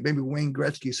play. Maybe Wayne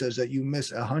Gretzky says that you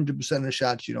miss 100% of the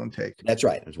shots you don't take. That's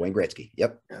right. It was Wayne Gretzky.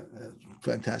 Yep. Yeah,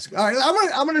 fantastic. All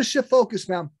right, I'm going to shift focus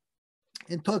now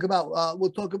and talk about.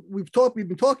 We've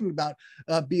been talking about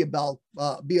be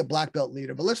a black belt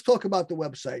leader, but let's talk about the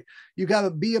website. You got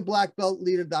a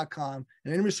beablackbeltleader.com,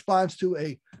 and in response to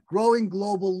a growing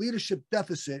global leadership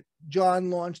deficit,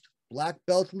 John launched Black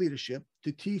Belt Leadership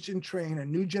to teach and train a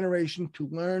new generation to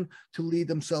learn to lead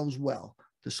themselves well,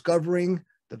 discovering,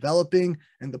 developing,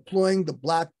 and deploying the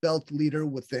black belt leader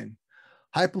within.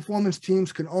 High-performance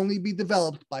teams can only be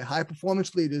developed by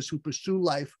high-performance leaders who pursue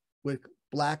life with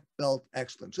black belt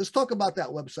excellence. Let's talk about that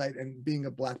website and being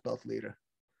a black belt leader.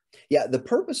 Yeah, the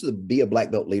purpose of the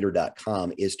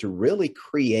beablackbeltleader.com is to really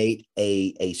create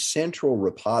a central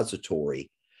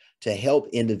repository to help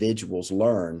individuals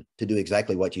learn to do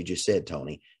exactly what you just said,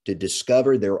 Tony, to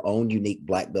discover their own unique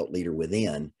black belt leader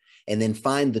within, and then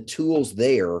find the tools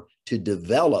there to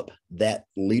develop that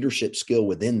leadership skill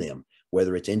within them,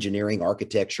 whether it's engineering,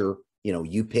 architecture,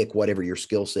 you pick whatever your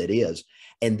skill set is,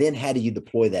 and then how do you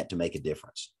deploy that to make a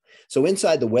difference? So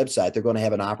inside the website, they're going to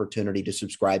have an opportunity to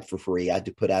subscribe for free. I had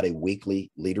to put out a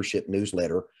weekly leadership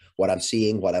newsletter, what I'm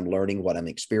seeing, what I'm learning, what I'm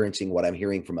experiencing, what I'm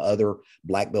hearing from other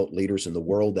black belt leaders in the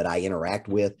world that I interact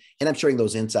with. And I'm sharing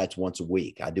those insights once a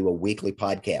week. I do a weekly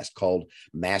podcast called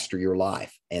Master Your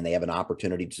Life, and they have an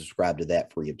opportunity to subscribe to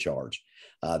that free of charge.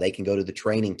 They can go to the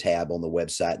training tab on the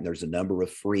website, and there's a number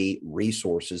of free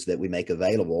resources that we make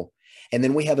available. And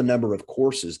then we have a number of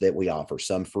courses that we offer,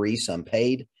 some free, some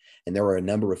paid. And there are a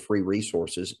number of free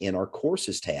resources in our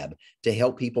courses tab to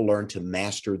help people learn to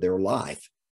master their life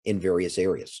in various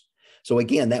areas. So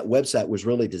again, that website was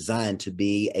really designed to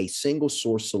be a single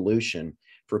source solution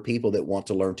for people that want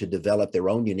to learn to develop their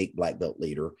own unique black belt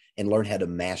leader and learn how to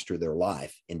master their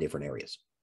life in different areas.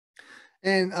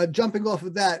 And jumping off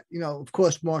of that, of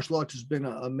course, martial arts has been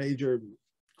a major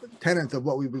tenet of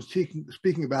what we've been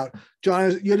speaking about.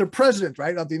 John, you're the president,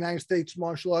 right, of the United States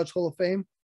Martial Arts Hall of Fame?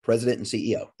 President and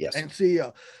CEO, yes. And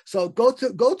CEO. So go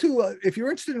to if you're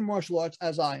interested in martial arts,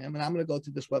 as I am, and I'm going to go to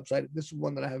this website. This is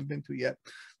one that I haven't been to yet.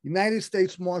 United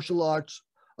States Martial Arts,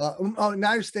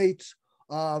 United States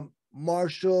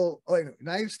Martial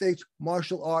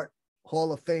Art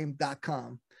Hall of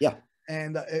Fame.com. Yeah.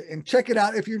 And check it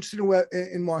out if you're interested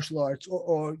in martial arts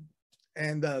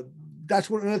and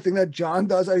that's one other thing that John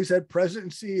does. Like he said,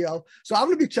 president and CEO. So I'm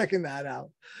going to be checking that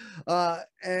out.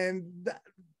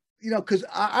 Because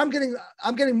I'm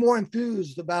getting more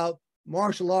enthused about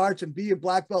martial arts and be a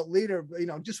black belt leader,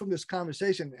 just from this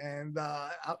conversation. And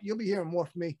you'll be hearing more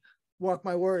from me. Mark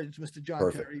my words, Mr. John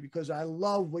Perfect. Terry, because I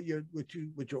love what you're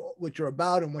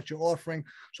about and what you're offering.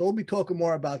 So we'll be talking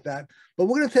more about that. But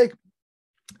we're going to take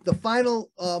the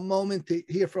final moment to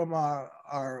hear from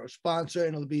our sponsor,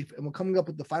 and we're coming up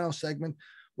with the final segment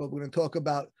where we're going to talk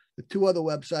about the two other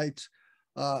websites,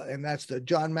 and that's the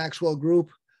John Maxwell Group.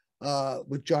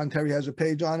 with John Terry has a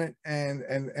page on it, and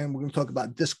we're going to talk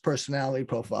about DISC personality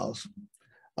profiles.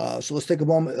 So let's take a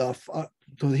moment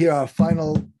to hear our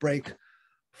final break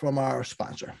from our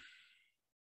sponsor.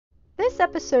 This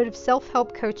episode of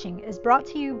Self-Help Coaching is brought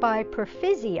to you by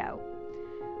Perphysio.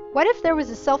 What if there was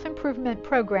a self-improvement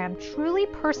program truly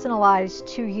personalized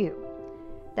to you,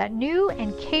 that knew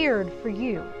and cared for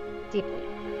you deeply?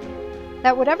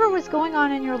 That whatever was going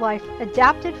on in your life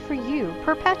adapted for you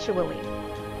perpetually.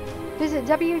 Visit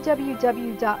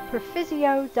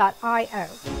www.perphysio.io.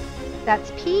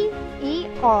 That's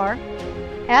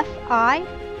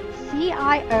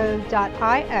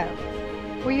PERFICIO.io,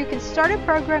 where you can start a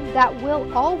program that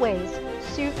will always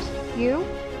suit you,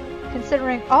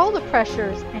 considering all the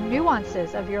pressures and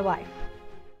nuances of your life.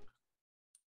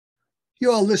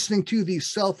 You're listening to the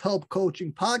Self-Help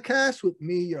Coaching Podcast with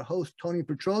me, your host, Tony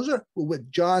Petroza. We're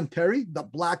with John Terry, the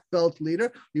Black Belt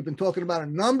leader. We've been talking about a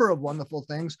number of wonderful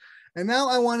things. And now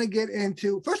I want to get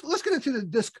into, first, let's get into the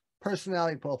DISC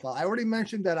personality profile. I already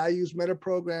mentioned that I use meta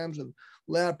programs and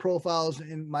lab profiles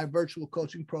in my virtual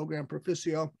coaching program,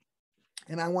 Perphysio.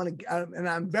 And when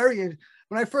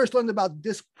I first learned about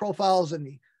DISC profiles in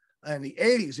the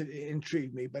 80s, it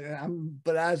intrigued me. But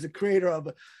as the creator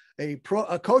of a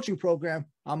coaching program,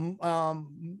 I'm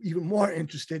even more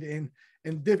interested in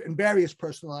various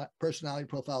personality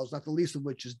profiles, not the least of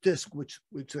which is DISC, which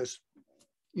is,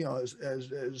 as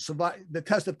survived the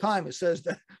test of time. It says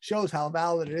that shows how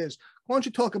valid it is. Why don't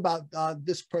you talk about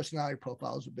DISC personality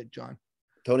profiles a bit, John?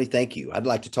 Tony, thank you. I'd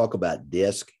like to talk about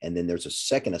DISC, and then there's a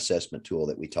second assessment tool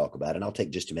that we talk about, and I'll take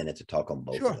just a minute to talk on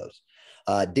both of those.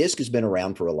 DISC has been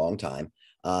around for a long time.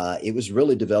 It was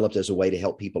really developed as a way to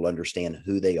help people understand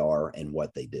who they are and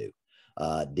what they do.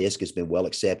 DISC has been well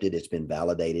accepted. It's been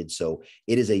validated. So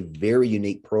it is a very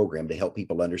unique program to help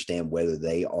people understand whether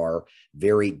they are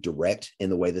very direct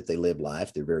in the way that they live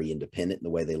life. They're very independent in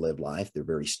the way they live life. They're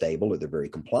very stable, or they're very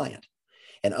compliant.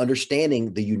 And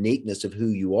understanding the uniqueness of who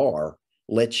you are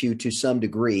lets you, to some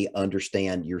degree,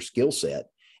 understand your skill set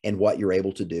and what you're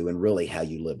able to do and really how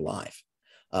you live life.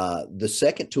 The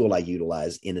second tool I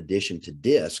utilize in addition to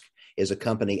DISC is a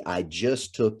company I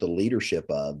just took the leadership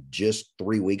of just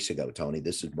 3 weeks ago, Tony.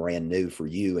 This is brand new for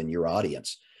you and your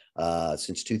audience.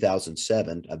 Since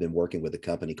 2007, I've been working with a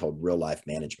company called Real Life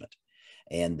Management,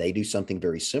 and they do something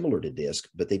very similar to DISC,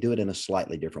 but they do it in a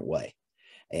slightly different way.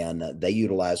 And they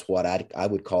utilize what I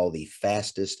would call the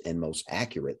fastest and most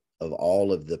accurate of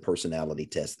all of the personality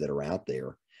tests that are out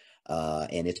there.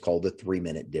 And it's called the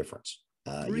 3-minute difference.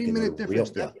 3-minute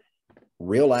difference.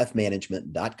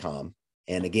 Reallifemanagement.com.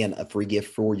 And again, a free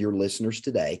gift for your listeners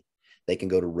today. They can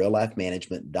go to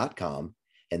reallifemanagement.com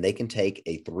and they can take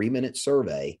a 3-minute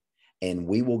survey, and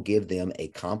we will give them a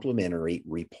complimentary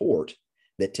report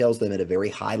that tells them at a very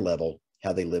high level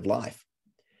how they live life.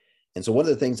 And so one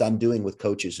of the things I'm doing with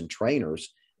coaches and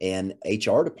trainers and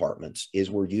HR departments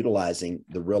is we're utilizing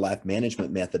the Real Life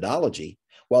Management methodology.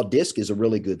 While DISC is a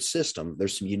really good system,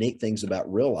 there's some unique things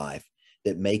about Real Life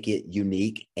that make it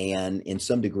unique and in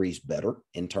some degrees better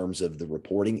in terms of the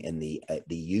reporting and the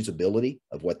usability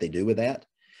of what they do with that.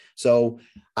 So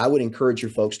I would encourage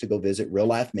your folks to go visit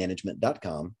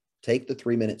reallifemanagement.com, take the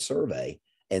 3-minute survey,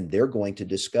 and they're going to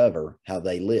discover how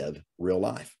they live real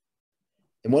life.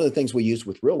 And one of the things we use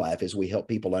with Real Life is we help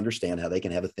people understand how they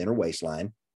can have a thinner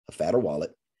waistline, a fatter wallet,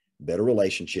 better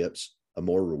relationships, a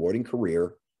more rewarding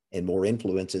career, and more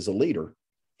influence as a leader.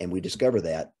 And we discover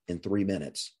that in 3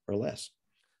 minutes or less.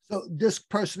 So DISC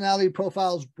personality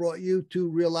profiles brought you to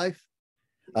Real Life?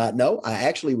 No, I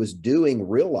actually was doing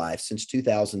Real Life since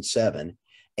 2007.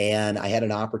 And I had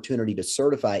an opportunity to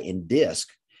certify in DISC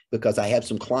because I have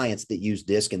some clients that use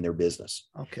DISC in their business.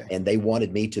 Okay. And they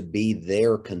wanted me to be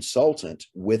their consultant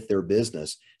with their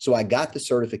business. So I got the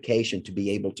certification to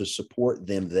be able to support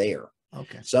them there.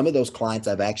 Okay. Some of those clients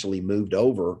I've actually moved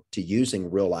over to using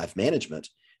Real Life Management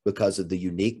because of the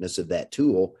uniqueness of that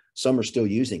tool. Some are still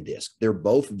using DISC. They're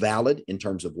both valid in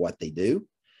terms of what they do.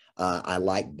 I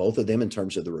like both of them in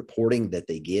terms of the reporting that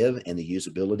they give and the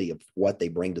usability of what they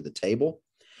bring to the table.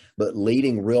 But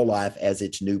leading Real Life as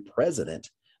its new president,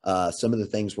 some of the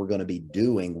things we're going to be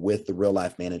doing with the Real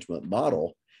Life Management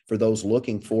model for those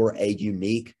looking for a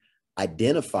unique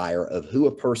identifier of who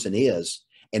a person is,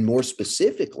 and more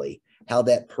specifically, how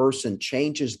that person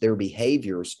changes their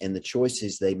behaviors and the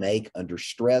choices they make under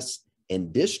stress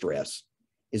and distress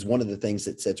is one of the things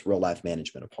that sets Real Life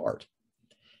Management apart.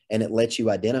 And it lets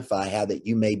you identify how that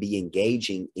you may be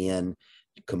engaging in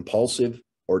compulsive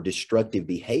or destructive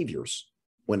behaviors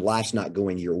when life's not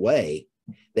going your way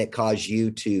that cause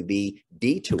you to be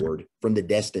detoured from the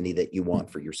destiny that you want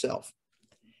for yourself.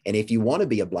 And if you want to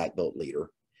be a black belt leader,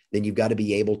 then you've got to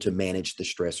be able to manage the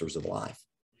stressors of life.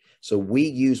 So we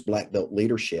use Black Belt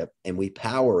Leadership and we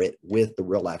power it with the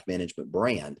Real Life Management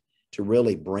brand to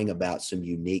really bring about some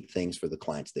unique things for the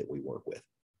clients that we work with.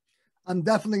 I'm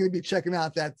definitely going to be checking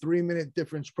out that 3-minute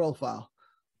difference profile.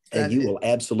 And you will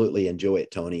absolutely enjoy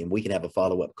it, Tony. And we can have a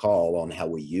follow-up call on how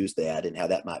we use that and how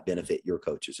that might benefit your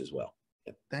coaches as well.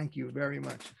 Yep. Thank you very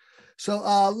much. So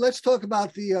let's talk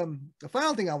about the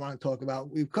final thing I want to talk about.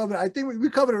 We've covered, I think we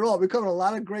covered it all. We covered a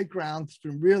lot of great ground. It's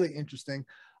been really interesting.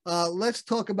 Let's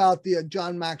talk about the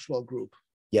John Maxwell Group.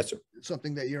 Yes, sir.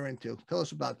 Something that you're into. Tell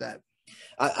us about that.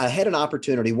 I had an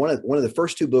opportunity. One of the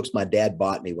first 2 books my dad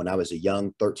bought me when I was a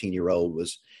young 13-year-old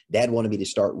was Dad wanted me to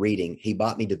start reading. He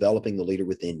bought me Developing the Leader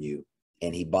Within You,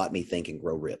 and he bought me Think and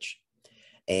Grow Rich.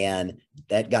 And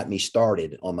that got me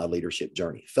started on my leadership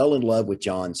journey. Fell in love with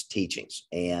John's teachings,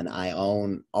 and I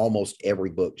own almost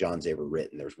every book John's ever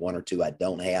written. There's 1 or 2 I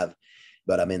don't have,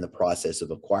 but I'm in the process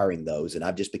of acquiring those, and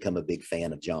I've just become a big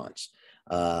fan of John's.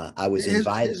 I was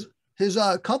invited. His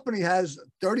company has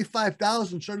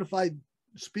 35,000 certified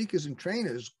speakers and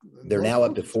trainers. They're now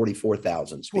up to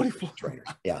 44,000 speakers and trainers.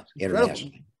 Yeah,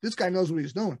 internationally. This guy knows what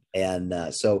he's doing.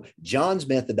 And so John's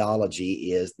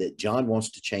methodology is that John wants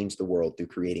to change the world through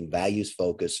creating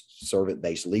values-focused,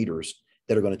 servant-based leaders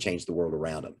that are going to change the world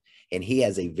around him. And he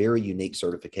has a very unique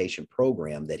certification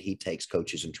program that he takes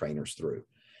coaches and trainers through.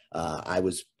 I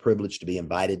was privileged to be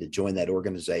invited to join that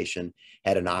organization,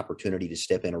 had an opportunity to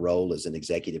step in a role as an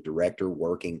executive director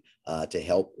working to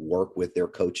help work with their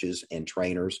coaches and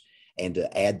trainers and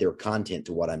to add their content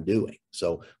to what I'm doing.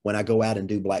 So when I go out and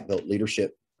do Black Belt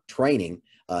leadership training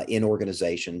in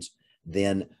organizations,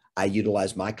 then I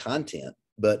utilize my content,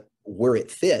 but where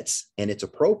it fits and it's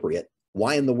appropriate,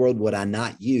 why in the world would I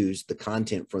not use the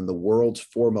content from the world's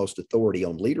foremost authority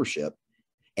on leadership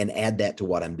and add that to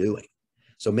what I'm doing?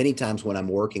 So many times when I'm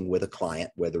working with a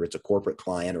client, whether it's a corporate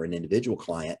client or an individual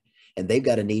client, and they've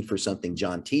got a need for something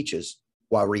John teaches,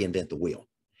 why reinvent the wheel?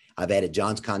 I've added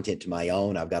John's content to my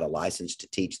own. I've got a license to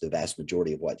teach the vast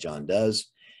majority of what John does.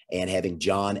 And having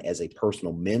John as a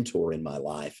personal mentor in my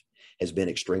life has been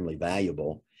extremely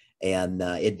valuable. And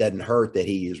it doesn't hurt that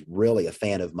he is really a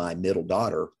fan of my middle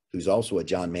daughter, who's also a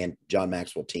John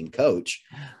Maxwell team coach.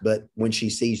 But when she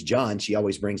sees John, she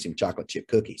always brings him chocolate chip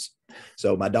cookies.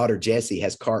 So my daughter, Jessie,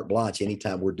 has carte blanche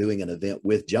anytime we're doing an event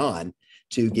with John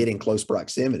to get in close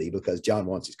proximity because John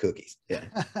wants his cookies. Yeah.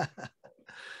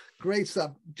 Great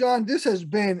stuff. John, this has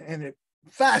been a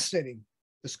fascinating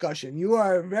discussion. You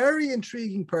are a very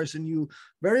intriguing person. You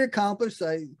very accomplished.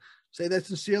 I say that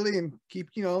sincerely and keep,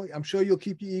 I'm sure you'll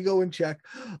keep your ego in check.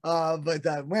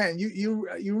 But man, you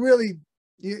really,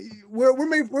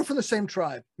 we're from the same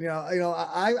tribe.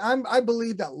 I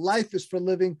believe that life is for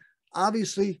living.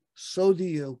 Obviously, so do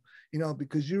you,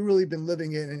 because you've really been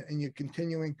living it and you're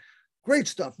continuing. Great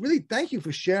stuff. Really, thank you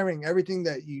for sharing everything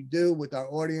that you do with our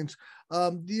audience.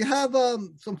 Do you have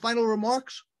some final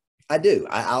remarks? I do.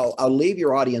 I'll leave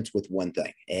your audience with one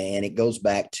thing, and it goes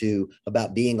back to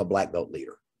about being a Black Belt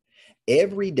leader.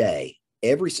 Every day,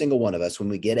 every single one of us, when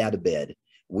we get out of bed,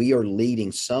 we are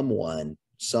leading someone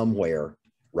somewhere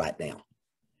right now.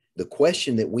 The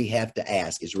question that we have to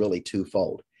ask is really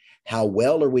twofold. How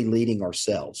well are we leading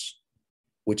ourselves?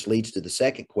 Which leads to the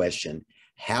second question.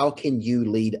 How can you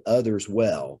lead others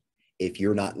well if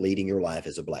you're not leading your life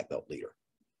as a Black Belt leader?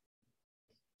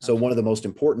 So one of the most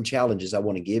important challenges I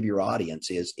want to give your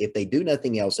audience is if they do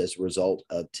nothing else as a result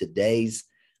of today's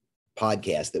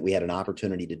podcast that we had an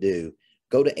opportunity to do,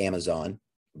 go to Amazon,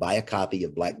 buy a copy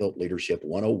of Black Belt Leadership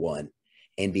 101,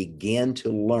 and begin to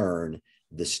learn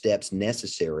the steps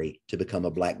necessary to become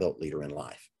a Black Belt leader in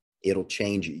life. It'll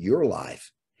change your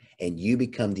life, and you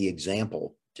become the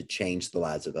example to change the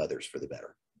lives of others for the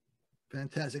better.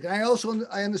 Fantastic. I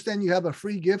understand you have a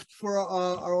free gift for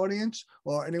our audience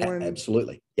or anyone.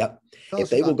 Absolutely. Yep. If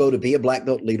they will go to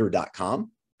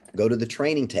beablackbeltleader.com, go to the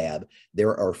training tab,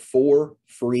 there are 4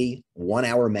 free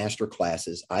 1-hour master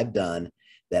classes I've done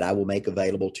that I will make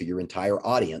available to your entire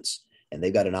audience. And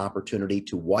they've got an opportunity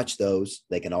to watch those.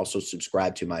 They can also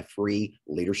subscribe to my free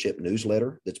leadership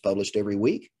newsletter that's published every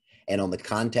week. And on the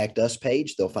Contact Us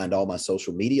page, they'll find all my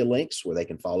social media links where they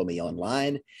can follow me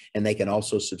online. And they can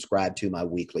also subscribe to my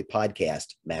weekly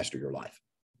podcast, Master Your Life.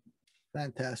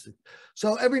 Fantastic.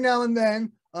 So every now and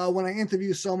then, when I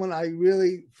interview someone, I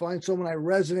really find someone I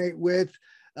resonate with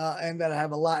and that I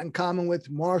have a lot in common with: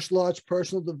 martial arts,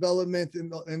 personal development,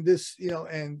 and this,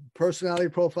 and personality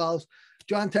profiles.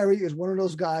 John Terry is one of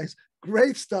those guys.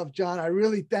 Great stuff, John. I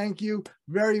really thank you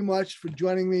very much for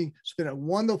joining me. It's been a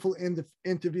wonderful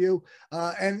interview.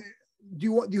 And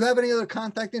do you have any other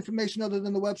contact information other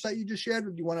than the website you just shared?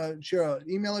 Or do you want to share an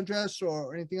email address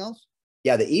or anything else?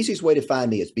 Yeah, the easiest way to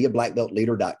find me is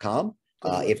beablackbeltleader.com.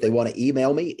 If they want to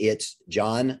email me, it's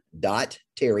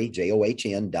john.terry,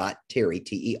 john.terry,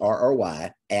 Terry,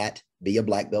 at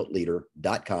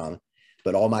beablackbeltleader.com.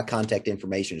 But all my contact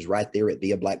information is right there at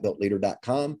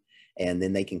beablackbeltleader.com. And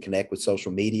then they can connect with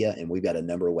social media, and we've got a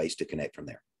number of ways to connect from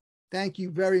there. Thank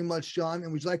you very much, John.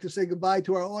 And would you like to say goodbye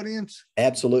to our audience?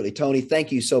 Absolutely. Tony,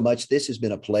 thank you so much. This has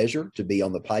been a pleasure to be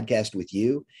on the podcast with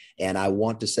you. And I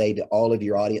want to say to all of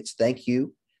your audience, thank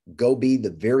you. Go be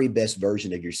the very best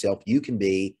version of yourself you can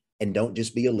be. And don't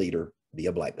just be a leader, be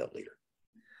a black belt leader.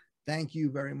 Thank you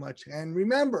very much. And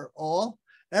remember,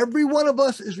 every one of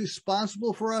us is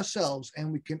responsible for ourselves,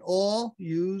 and we can all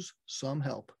use some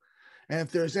help. And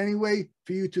if there's any way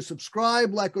for you to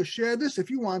subscribe, like, or share this, if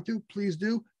you want to, please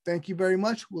do. Thank you very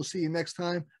much. We'll see you next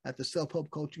time at the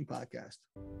Self-Help Coaching Podcast.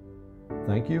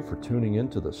 Thank you for tuning in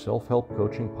to the Self-Help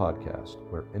Coaching Podcast,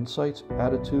 where insights,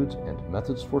 attitudes, and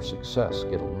methods for success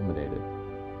get illuminated.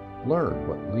 Learn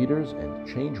what leaders and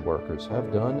change workers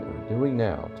have done and are doing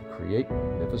now to create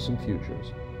magnificent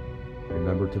futures.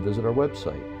 Remember to visit our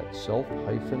website at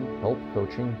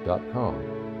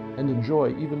self-helpcoaching.com and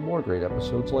enjoy even more great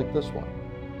episodes like this one.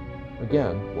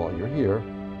 Again, while you're here,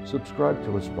 subscribe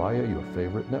to us via your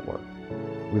favorite network.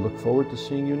 We look forward to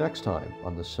seeing you next time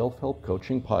on the Self-Help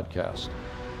Coaching Podcast.